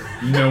is...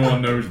 No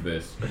one knows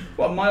this.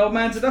 What, My Old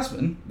Man's a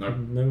Dustman? No.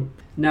 Nope.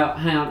 No,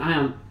 hang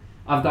on.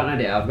 I've got an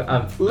idea. I've got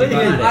an I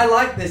idea.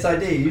 like this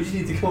idea. You just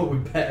need to come up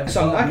with better.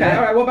 So, okay,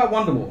 alright, what about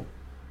Wonderwall?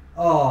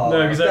 Oh,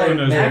 No, 'cause everyone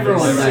knows don't- Everyone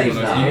don't knows say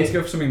that. You need to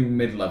go for something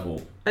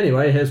mid-level.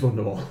 Anyway, here's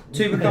Wonderwall.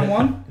 2 become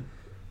 1?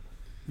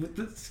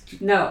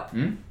 No,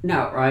 Hmm?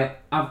 no, right.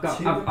 I've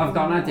got an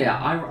idea.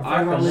 I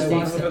roll a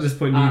At this d10.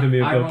 point, neither me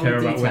or I Bill roll care a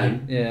about d10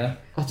 winning. Yeah.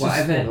 I just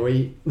Whatever. want to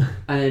eat.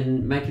 and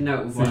then make a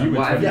note of So you were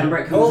whatever 20. number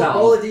it comes out.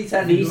 All of. a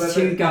D10. These whoever-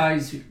 2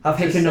 guys have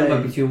pick to a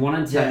number say between 1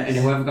 and 10, yes. and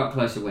whoever got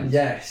closer wins.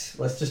 Yes,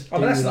 let's just. Oh,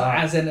 do but that's not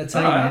that. as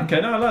entertaining. Alright,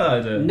 okay, no, I like that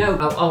idea. No,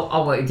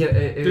 I'll wait. Do a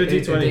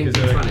D20 'cause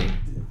they're- D20.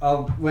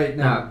 Oh wait,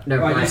 no. No,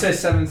 Right, you right. said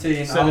 17.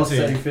 I'll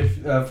 17.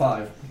 say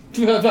 5.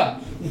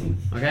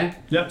 Okay.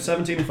 Yep,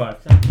 17 and 5.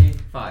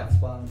 75. That's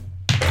fine.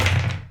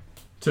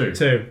 2.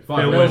 2. Five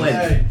Bill wins. wins.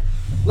 Hey,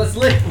 let's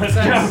live. Let's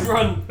go,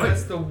 run.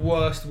 That's the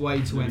worst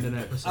way to end an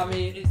episode. I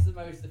mean, it's the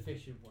most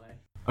efficient way.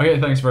 Okay,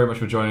 thanks very much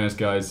for joining us,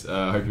 guys.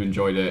 Hope you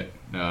enjoyed it.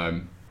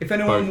 If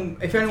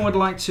anyone would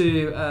like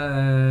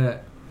to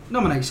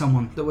nominate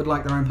someone that would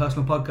like their own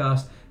personal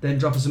podcast, then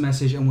drop us a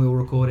message and we'll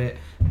record it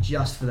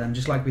just for them,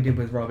 just like we did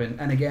with Robin.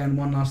 And again,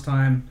 one last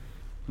time,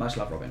 much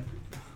love, Robin.